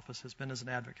General's office, has been as an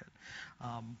advocate.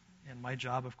 And my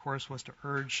job, of course, was to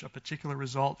urge a particular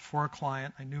result for a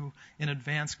client. I knew in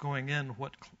advance going in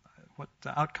what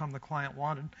outcome the client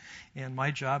wanted, and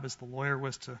my job as the lawyer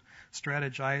was to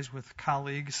strategize with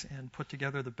colleagues and put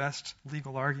together the best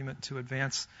legal argument to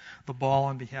advance the ball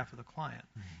on behalf of the client.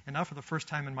 And now for the first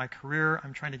time in my career,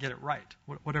 I'm trying to get it right,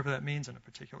 whatever that means in a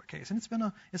particular case. And it's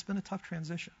been a tough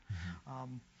transition.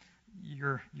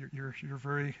 You're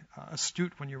very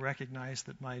astute when you recognize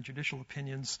that my judicial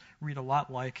opinions read a lot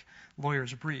like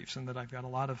lawyers' briefs, and that I've got a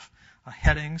lot of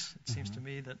headings. It seems to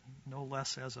me that no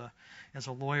less as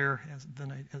a lawyer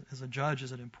than as a judge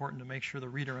is it important to make sure the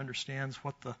reader understands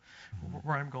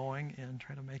where I'm going, and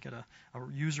try to make it a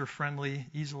user-friendly,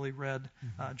 easily read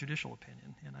judicial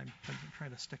opinion. And I'm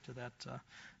trying to stick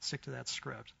to that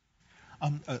script.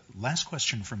 Last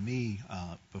question from me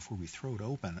before we throw it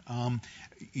open.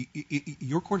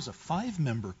 Your court is a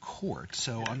 5-member court,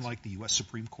 so yes. Unlike the U.S.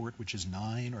 Supreme Court, which is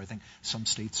 9, or I think some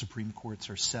state Supreme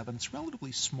Courts are 7, it's a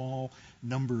relatively small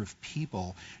number of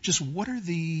people. Just what are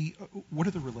the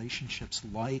relationships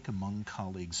like among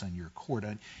colleagues on your court?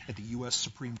 At the U.S.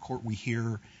 Supreme Court, we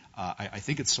hear. I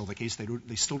think it's still the case.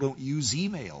 They still don't use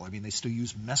email. I mean, they still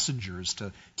use messengers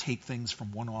to take things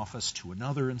from one office to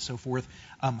another and so forth.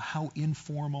 How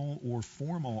informal or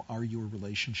formal are your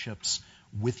relationships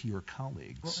with your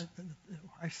colleagues?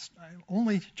 Well,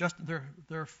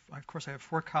 of course, I have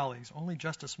 4 colleagues. Only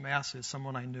Justice Mass is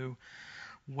someone I knew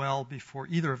well before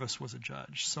either of us was a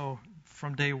judge. So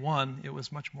from day one, it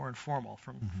was much more informal.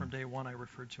 From day one, I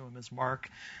referred to him as Mark,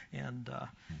 and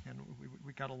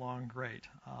we got along great.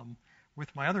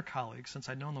 With my other colleagues, since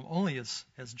I'd known them only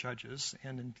as judges,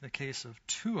 and in the case of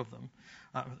 3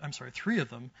 of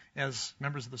them, as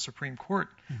members of the Supreme Court,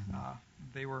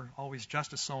 they were always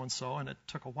Justice so-and-so, and it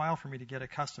took a while for me to get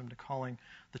accustomed to calling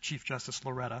the Chief Justice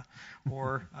Loretta,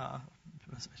 or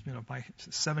my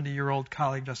 70-year-old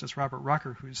colleague, Justice Robert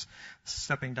Rucker, who's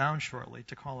stepping down shortly,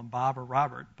 to call him Bob or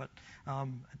Robert. But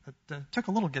it took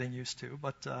a little getting used to,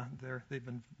 but they've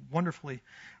been wonderfully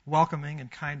welcoming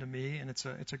and kind to me, and it's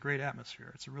a great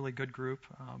atmosphere. It's a really good group.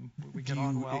 We get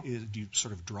on well. Do you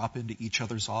sort of drop into each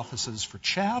other's offices for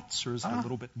chats, or is it a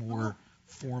little bit more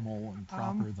formal and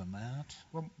proper than that?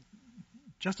 Well,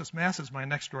 Justice Mass is my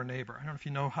next-door neighbor. I don't know if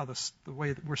you know how the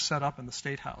way that we're set up in the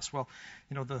State House. Well,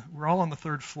 we're all on the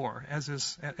third floor, as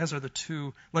are the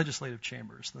two legislative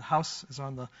chambers. The House is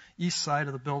on the east side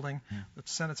of the building. The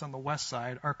Senate's on the west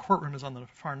side. Our courtroom is on the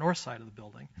far north side of the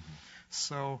building.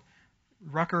 So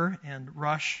Rucker and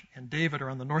Rush and David are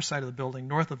on the north side of the building,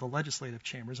 north of the legislative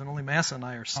chambers, and only Massa and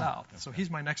I are south. Okay. So he's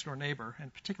my next-door neighbor,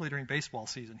 and particularly during baseball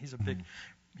season, he's a big.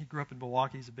 He grew up in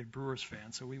Milwaukee. He's a big Brewers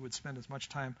fan, so we would spend as much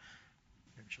time.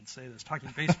 I shouldn't say this.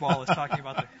 Talking baseball is talking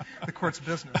about the court's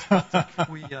business. But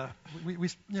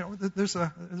there's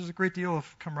a great deal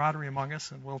of camaraderie among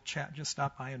us, and we'll chat. Just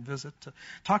stop by and visit to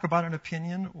talk about an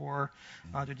opinion, or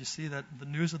did you see that the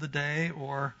news of the day,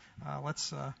 or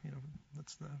let's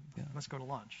go to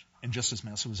lunch. And Justice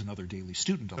Massa was another Daily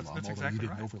Student alum, that's although exactly you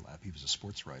didn't right. overlap. He was a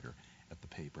sports writer at the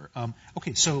paper.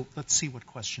 Okay, so let's see what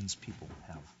questions people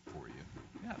have for you.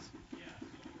 Yes.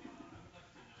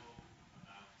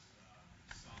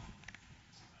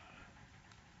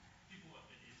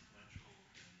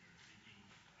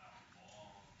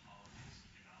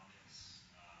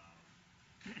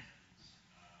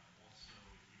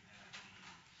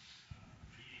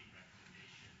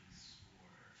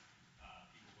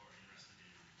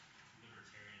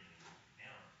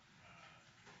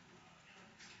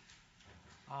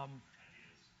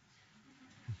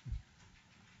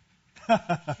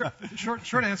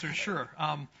 Short answer is sure.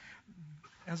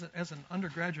 As an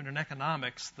undergraduate in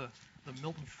economics, the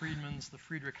Milton Friedmans, the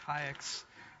Friedrich Hayeks,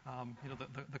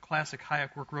 the classic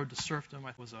Hayek work, Road to Serfdom,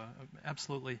 was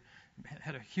absolutely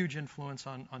had a huge influence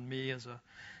on me as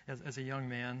a young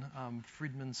man.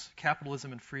 Friedman's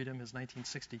Capitalism and Freedom, his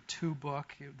 1962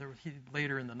 book. He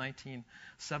later in the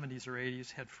 1970s or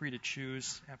 80s had Free to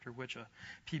Choose, after which a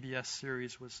PBS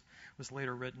series was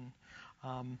later written.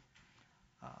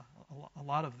 A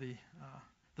lot of the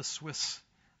Swiss,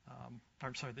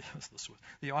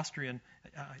 the Austrian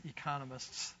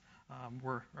economists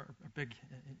were big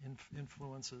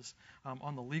influences.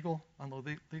 On the legal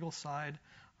side,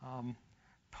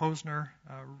 Posner,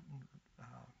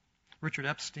 Richard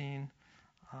Epstein,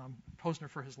 Posner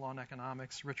for his law and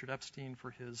economics, Richard Epstein for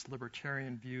his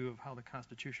libertarian view of how the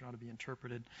Constitution ought to be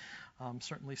interpreted.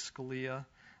 Certainly Scalia,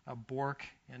 Bork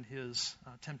and his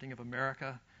Tempting of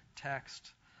America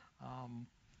text.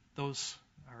 Those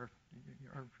are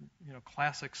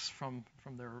classics from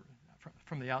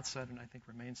the outset, and I think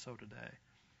remain so today.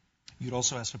 You'd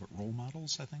also asked about role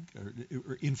models, I think,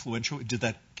 or influential. Did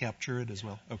that capture it as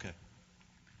well? Okay.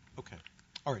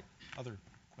 All right. Other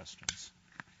questions?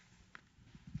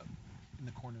 In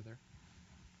the corner there.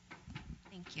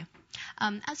 Thank you.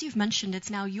 As you've mentioned,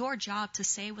 it's now your job to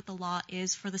say what the law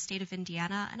is for the state of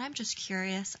Indiana, and I'm just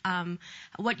curious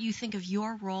what you think of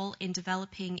your role in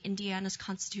developing Indiana's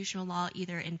constitutional law,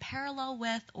 either in parallel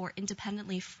with or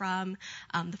independently from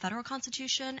the federal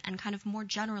Constitution, and kind of more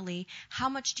generally, how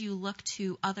much do you look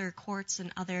to other courts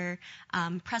and other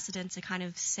precedents to kind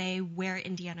of say where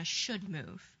Indiana should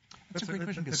move? That's a great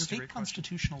question, because state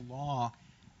constitutional law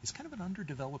is kind of an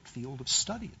underdeveloped field of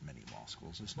study in many law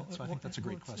schools, isn't it? So I think that's a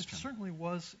great question. It certainly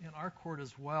was in our court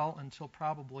as well until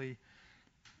probably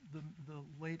the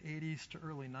late 80s to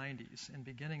early 90s, and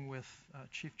beginning with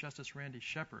Chief Justice Randy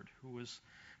Shepard, who was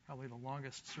probably the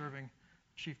longest-serving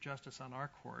Chief Justice on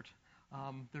our court.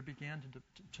 There began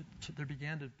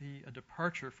to be a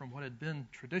departure from what had been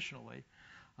traditionally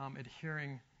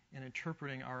adhering and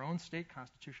interpreting our own state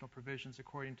constitutional provisions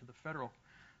according to the federal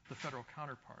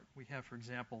counterpart. We have, for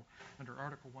example, under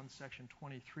Article 1, Section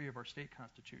 23 of our state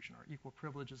constitution, our Equal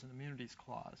Privileges and Immunities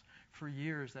Clause. For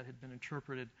years, that had been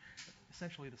interpreted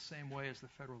essentially the same way as the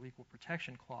Federal Equal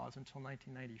Protection Clause until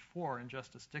 1994, and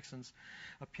Justice Dixon's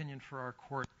opinion for our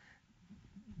court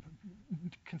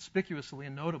conspicuously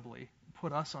and notably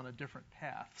put us on a different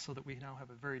path, so that we now have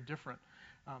a very different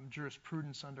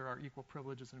jurisprudence under our equal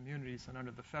privileges and immunities than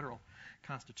under the federal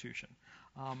Constitution.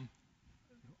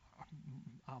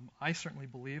 I certainly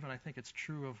believe, and I think it's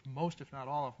true of most, if not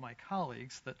all, of my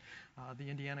colleagues, that the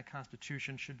Indiana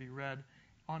Constitution should be read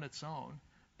on its own,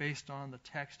 based on the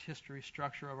text, history,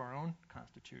 structure of our own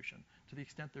Constitution, to the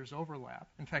extent there's overlap.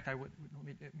 In fact,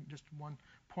 just one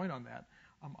point on that.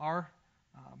 Our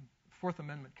Fourth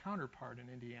Amendment counterpart in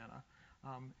Indiana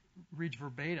reads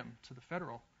verbatim to the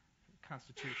federal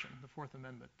Constitution, the Fourth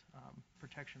Amendment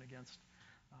protection against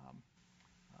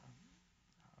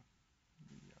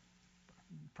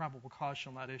probable cause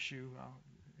shall not issue.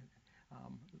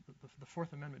 The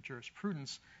Fourth Amendment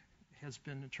jurisprudence has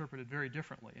been interpreted very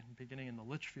differently. And beginning in the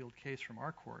Litchfield case from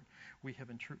our court, we have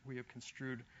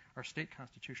construed our state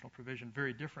constitutional provision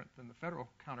very different than the federal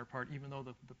counterpart, even though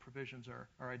the provisions are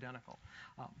identical.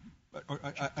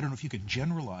 I don't know if you could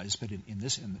generalize, but in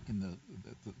the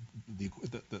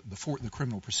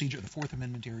criminal procedure, the Fourth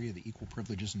Amendment area, the equal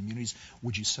privileges and immunities,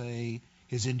 would you say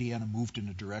has Indiana moved in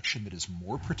a direction that is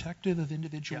more protective of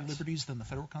individual liberties than the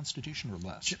federal Constitution, or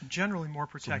less? Generally more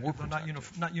protective, so more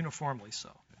protective. Though not uniformly so.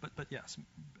 But yes,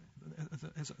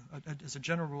 as a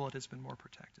general rule, it has been more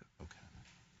protective. Okay.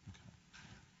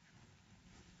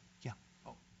 Yeah.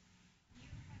 Oh. You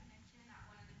had mentioned that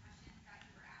one of the questions that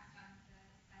you were asked on the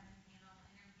 7-panel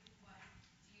interview was,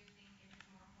 do you think it is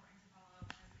more important to follow a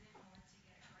precedent or to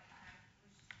get it right? I was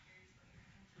just curious what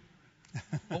your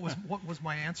answer was. What was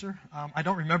my answer? I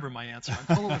don't remember my answer.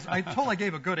 I'm told I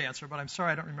gave a good answer, but I'm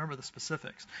sorry I don't remember the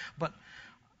specifics. But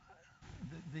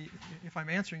if I'm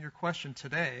answering your question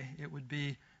today, it would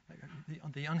be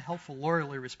the unhelpful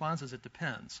lawyerly response is it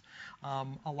depends.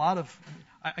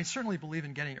 I certainly believe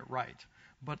in getting it right,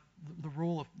 but the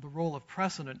role of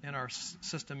precedent in our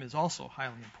system is also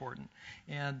highly important.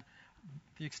 And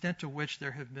the extent to which there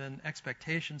have been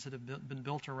expectations that have been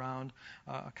built around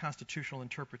a constitutional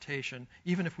interpretation,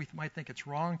 even if we might think it's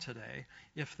wrong today,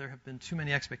 if there have been too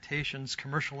many expectations,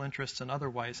 commercial interests and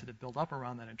otherwise that have built up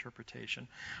around that interpretation,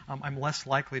 I'm less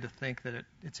likely to think that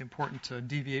it's important to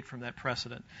deviate from that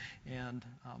precedent and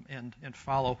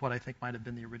follow what I think might have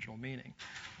been the original meaning.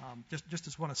 Just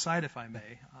as one aside, if I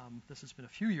may, this has been a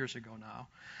few years ago now,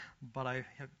 but I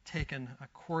have taken a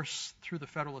course through the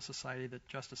Federalist Society that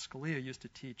Justice Scalia used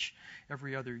to teach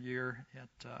every other year at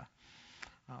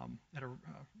a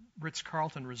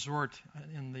Ritz-Carlton resort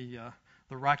in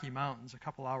the Rocky Mountains, a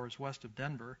couple hours west of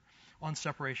Denver, on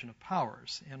separation of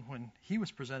powers. And when he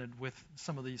was presented with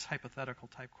some of these hypothetical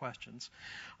type questions,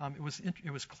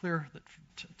 it was clear that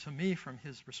to me from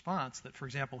his response that, for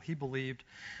example, he believed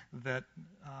that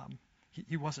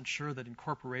he wasn't sure that the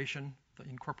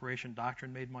incorporation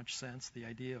doctrine made much sense, the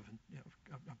idea of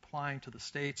applying to the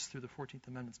states through the 14th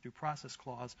Amendment's Due Process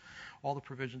Clause all the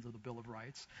provisions of the Bill of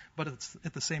Rights. But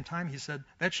at the same time, he said,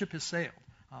 that ship has sailed.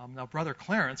 Now, Brother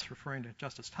Clarence, referring to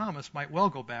Justice Thomas, might well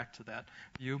go back to that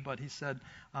view, but he said,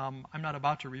 I'm not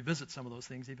about to revisit some of those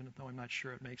things, even though I'm not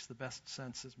sure it makes the best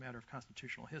sense as a matter of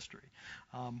constitutional history.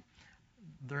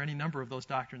 There are any number of those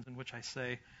doctrines in which I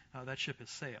say that ship has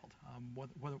sailed.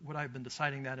 Would I have been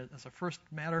deciding that as a first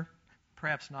matter?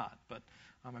 Perhaps not, but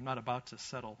I'm not about to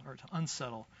settle or to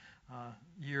unsettle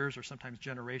years or sometimes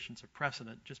generations of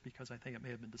precedent just because I think it may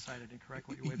have been decided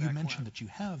incorrectly way back when. You mentioned that you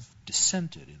have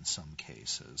dissented in some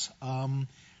cases.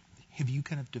 Have you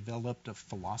kind of developed a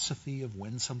philosophy of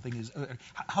when something is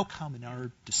how common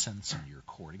are dissents in your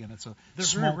court? Again, it's a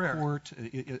small court.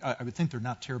 I would think they're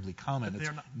not terribly common. It's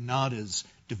not as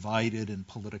divided and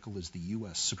political as the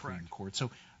U.S. Supreme Correct. Court.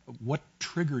 So what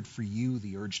triggered for you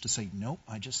the urge to say, nope,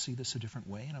 I just see this a different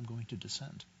way and I'm going to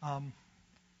dissent?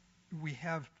 We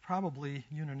have probably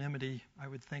unanimity, I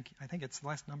think it's the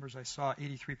last numbers I saw,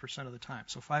 83% of the time.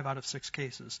 So 5 out of 6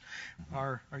 cases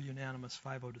are unanimous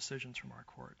 5-0 decisions from our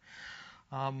court.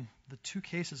 The 2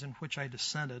 cases in which I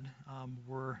dissented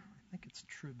were, I think it's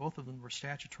true, both of them were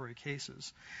statutory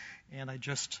cases. And I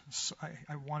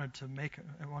wanted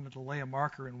to lay a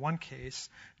marker in one case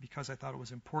because I thought it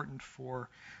was important for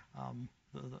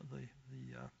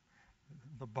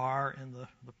the bar and the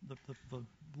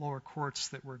lower courts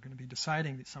that were going to be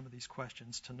deciding some of these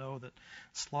questions to know that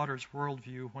Slaughter's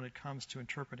worldview when it comes to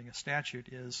interpreting a statute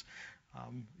is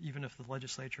even if the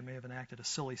legislature may have enacted a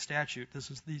silly statute,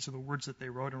 these are the words that they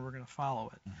wrote and we're going to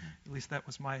follow it. At least that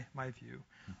was my view.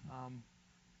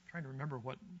 Trying to remember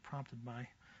what prompted my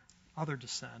other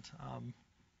dissent.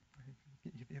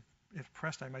 If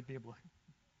pressed, I might be able to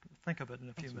think of it in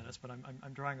a few minutes, but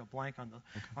I'm drawing a blank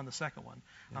on the second one.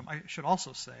 I should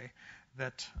also say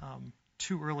that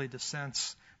 2 early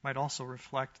dissents might also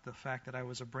reflect the fact that I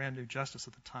was a brand new justice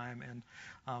at the time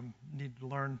and need to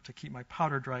learn to keep my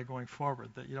powder dry going forward,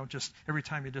 that you don't just, every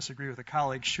time you disagree with a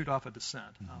colleague, shoot off a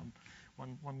dissent.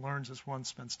 One learns as one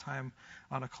spends time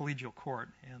on a collegial court,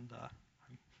 and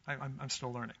I'm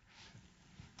still learning.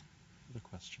 Other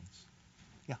questions?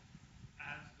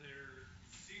 As there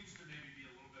seems to maybe be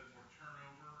a little bit more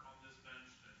turnover on this bench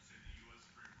than, say, the U.S.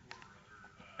 Supreme Court or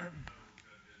other federal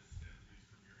judges, at least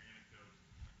from your anecdotes,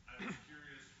 I was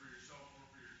curious for yourself or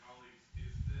for your colleagues,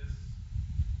 is this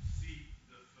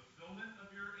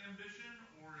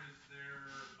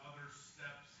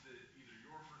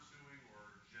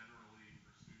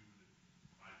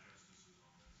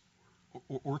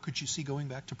or could you see going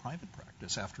back to private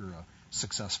practice after a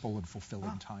successful and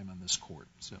fulfilling time on this court?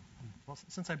 So, well,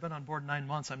 since I've been on board 9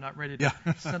 months, I'm not ready to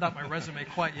send out my resume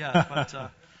quite yet.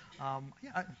 But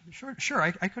sure,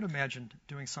 I could imagine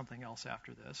doing something else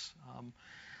after this.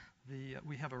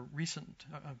 We have a recent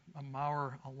a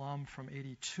Maurer alum from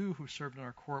 '82 who served in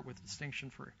our court with distinction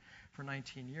for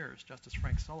 19 years, Justice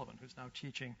Frank Sullivan, who's now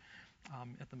teaching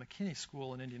at the McKinney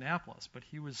School in Indianapolis. But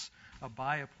he was a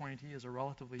by appointee as a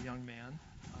relatively young man,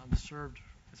 served,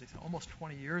 as I said, almost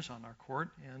 20 years on our court,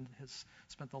 and has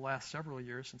spent the last several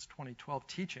years, since 2012,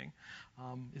 teaching.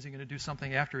 Is he going to do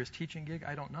something after his teaching gig?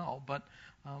 I don't know, but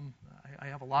I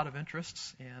have a lot of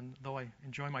interests, and though I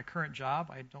enjoy my current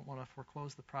job, I don't want to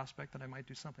foreclose the prospect that I might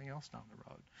do something else down the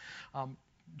road.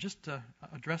 Just to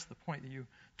address the point that you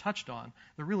touched on,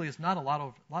 there really is not a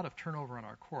lot of turnover on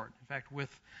our court. In fact, with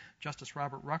Justice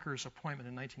Robert Rucker's appointment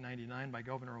in 1999 by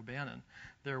Governor O'Bannon,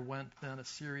 there went then a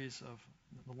series of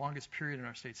the longest period in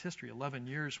our state's history, 11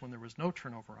 years, when there was no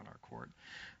turnover on our court.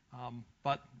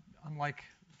 But unlike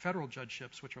federal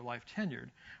judgeships, which are life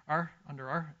tenured, under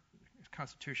our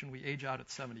Constitution, we age out at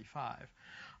 75.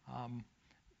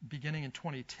 Beginning in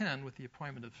 2010, with the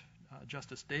appointment of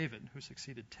Justice David, who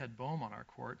succeeded Ted Boehm on our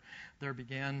court, there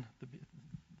began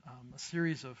a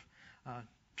series of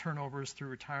turnovers through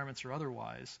retirements or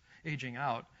otherwise, aging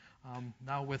out.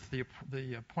 Now with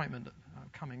the appointment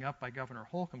coming up by Governor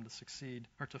Holcomb to succeed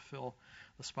or to fill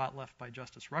the spot left by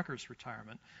Justice Rucker's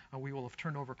retirement, we will have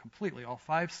turned over completely all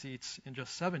 5 seats in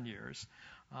just 7 years.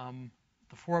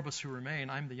 The 4 of us who remain,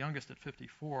 I'm the youngest at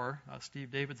 54,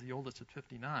 Steve David's the oldest at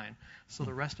 59, so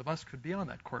the rest of us could be on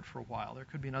that court for a while. There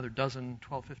could be another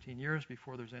 12, 15 years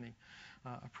before there's any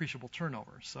appreciable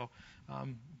turnover. So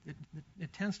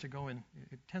it tends to go in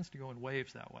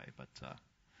waves that way, but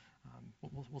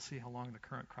we'll see how long the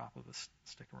current crop of us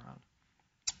stick around.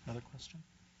 Another question?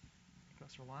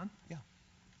 Professor Lon? Yeah.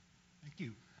 Thank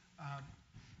you.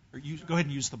 Go ahead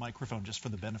and use the microphone just for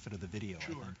the benefit of the video.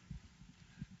 Sure.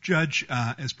 Judge,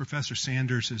 as Professor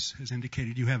Sanders has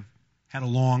indicated, you have had a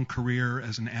long career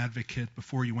as an advocate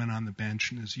before you went on the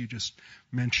bench, and as you just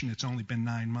mentioned, it's only been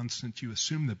 9 months since you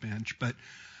assumed the bench. But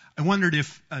I wondered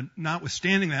if,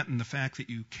 notwithstanding that and the fact that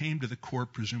you came to the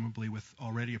court presumably with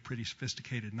already a pretty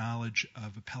sophisticated knowledge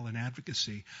of appellate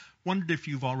advocacy, wondered if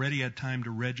you've already had time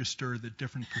to register the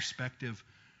different perspective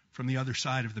from the other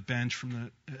side of the bench, from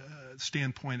the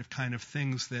standpoint of kind of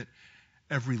things that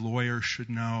every lawyer should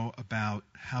know about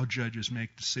how judges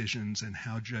make decisions and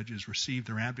how judges receive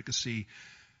their advocacy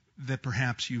that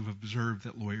perhaps you've observed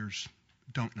that lawyers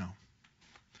don't know.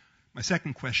 My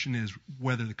second question is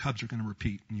whether the Cubs are going to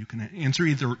repeat, and you can answer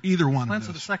either one of those. I'll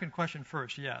answer the second question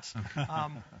first, yes.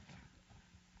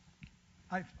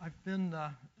 I've been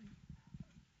a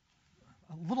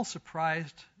little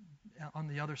surprised on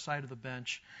the other side of the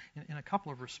bench in a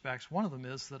couple of respects. One of them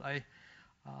is that I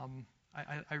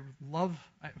love,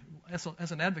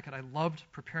 as an advocate, I loved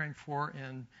preparing for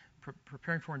and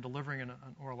delivering an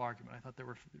oral argument. I thought there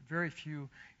were very few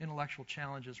intellectual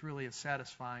challenges really as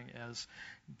satisfying as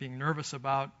being nervous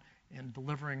about and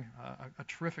delivering a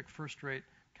terrific first-rate,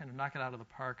 kind of knock it out of the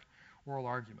park oral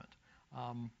argument.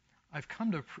 I've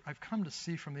come to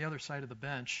see from the other side of the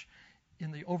bench,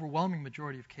 in the overwhelming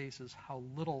majority of cases, how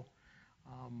little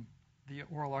the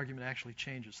oral argument actually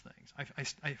changes things.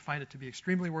 I find it to be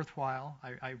extremely worthwhile.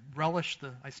 I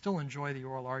still enjoy the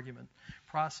oral argument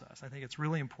process. I think it's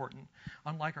really important.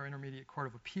 Unlike our Intermediate Court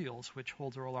of Appeals, which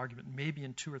holds oral argument maybe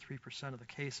in 2 or 3% of the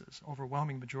cases,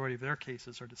 overwhelming majority of their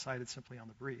cases are decided simply on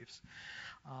the briefs.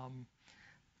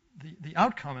 The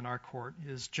outcome in our court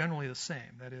is generally the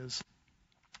same. That is,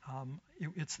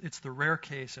 it's the rare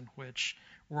case in which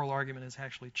oral argument has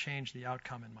actually changed the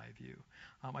outcome, in my view.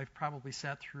 I've probably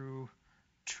sat through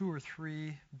 2 or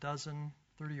 3 dozen,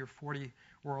 30 or 40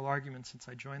 oral arguments since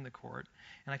I joined the court,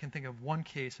 and I can think of one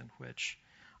case in which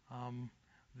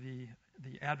the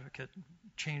advocate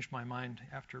changed my mind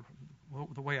after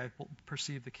the way I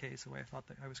perceived the case, the way I thought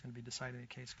that I was going to be deciding a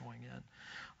case going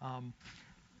in.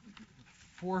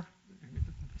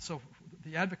 So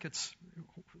the advocates,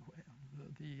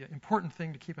 the important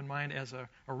thing to keep in mind as a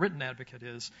written advocate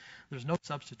is there's no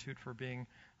substitute for being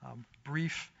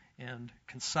brief and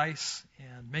concise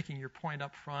and making your point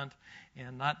up front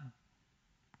and not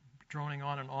droning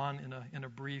on and on in a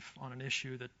brief on an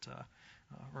issue that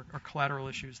or collateral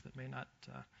issues that may not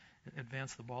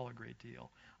advance the ball a great deal.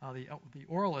 The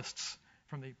oralists,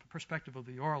 from the perspective of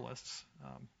the oralists,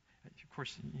 of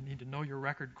course, you need to know your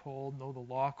record cold, know the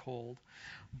law cold,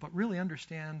 but really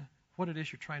understand what it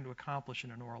is you're trying to accomplish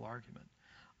in an oral argument.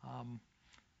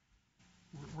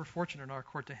 We're fortunate in our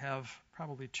court to have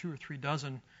probably 2 or 3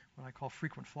 dozen what I call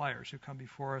frequent flyers who come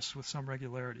before us with some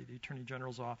regularity. The Attorney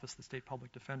General's office, the State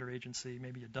Public Defender Agency,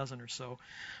 maybe a dozen or so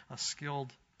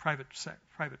skilled private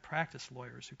practice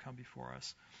lawyers who come before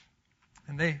us.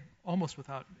 And they, almost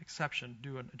without exception,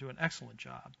 do an excellent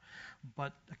job.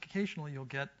 But occasionally you'll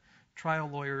get trial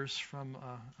lawyers from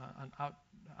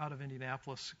out of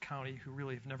Indianapolis County who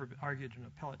really have never argued in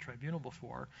an appellate tribunal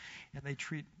before, and they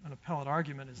treat an appellate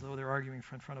argument as though they're arguing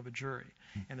in front of a jury.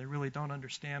 And they really don't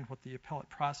understand what the appellate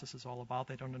process is all about.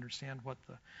 They don't understand what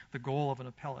the goal of an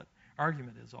appellate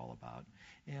argument is all about.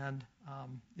 And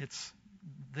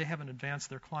they haven't advanced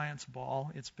their client's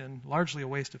ball. It's been largely a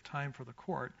waste of time for the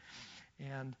court.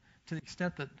 And to the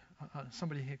extent that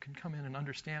somebody can come in and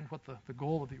understand what the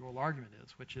goal of the oral argument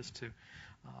is, which is to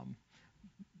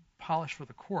polish for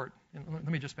the court, and let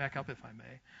me just back up if I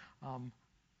may,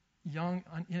 young,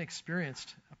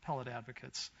 inexperienced appellate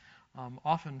advocates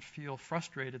often feel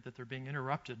frustrated that they're being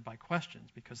interrupted by questions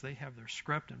because they have their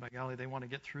script, and by golly, they want to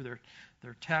get through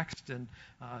their text, and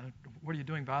what are you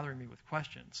doing bothering me with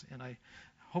questions? And I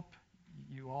hope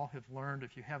you all have learned,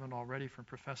 if you haven't already, from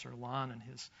Professor Lon and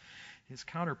his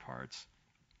counterparts,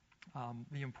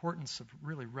 the importance of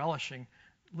really relishing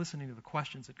listening to the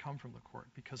questions that come from the court,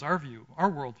 because our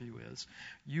worldview is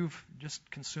you've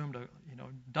just consumed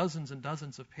dozens and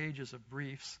dozens of pages of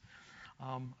briefs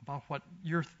about what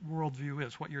your worldview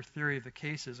is, what your theory of the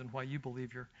case is, and why you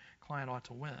believe your client ought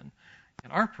to win.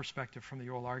 And our perspective from the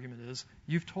oral argument is,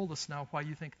 you've told us now why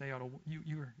you think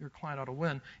your client ought to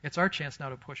win. It's our chance now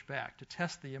to push back, to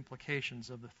test the implications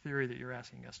of the theory that you're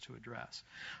asking us to address.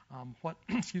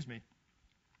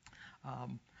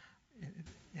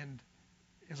 And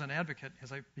as an advocate,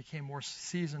 as I became more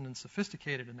seasoned and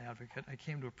sophisticated an advocate, I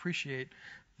came to appreciate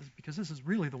this, because this is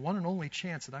really the one and only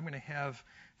chance that I'm going to have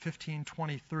 15,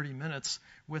 20, 30 minutes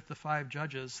with the 5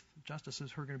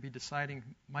 justices who are going to be deciding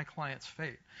my client's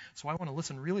fate. So I want to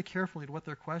listen really carefully to what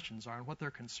their questions are and what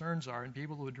their concerns are, and be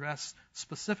able to address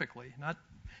specifically, not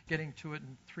getting to it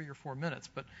in 3 or 4 minutes,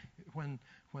 but when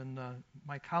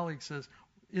my colleague says,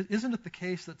 isn't it the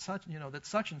case that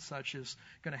such and such is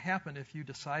going to happen if you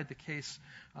decide the case,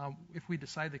 if we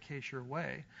decide the case your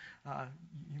way?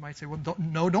 You might say, well,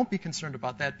 don't be concerned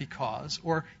about that because,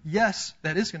 or yes,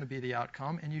 that is going to be the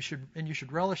outcome, and you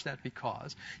should relish that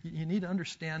because. You need to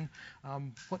understand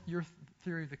what your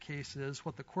theory of the case is,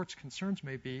 what the court's concerns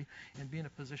may be, and be in a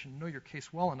position to know your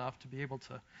case well enough to be able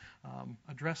to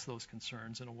address those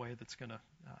concerns in a way that's going to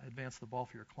advance the ball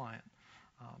for your client.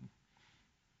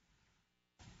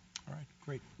 All right,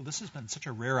 great. Well, this has been such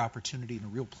a rare opportunity and a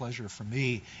real pleasure for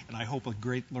me, and I hope a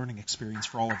great learning experience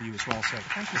for all of you as well. So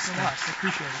thank you so much. I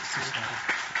appreciate it.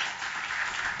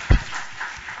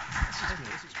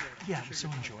 This is great. Yeah, it was so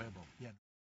enjoyable. Yeah.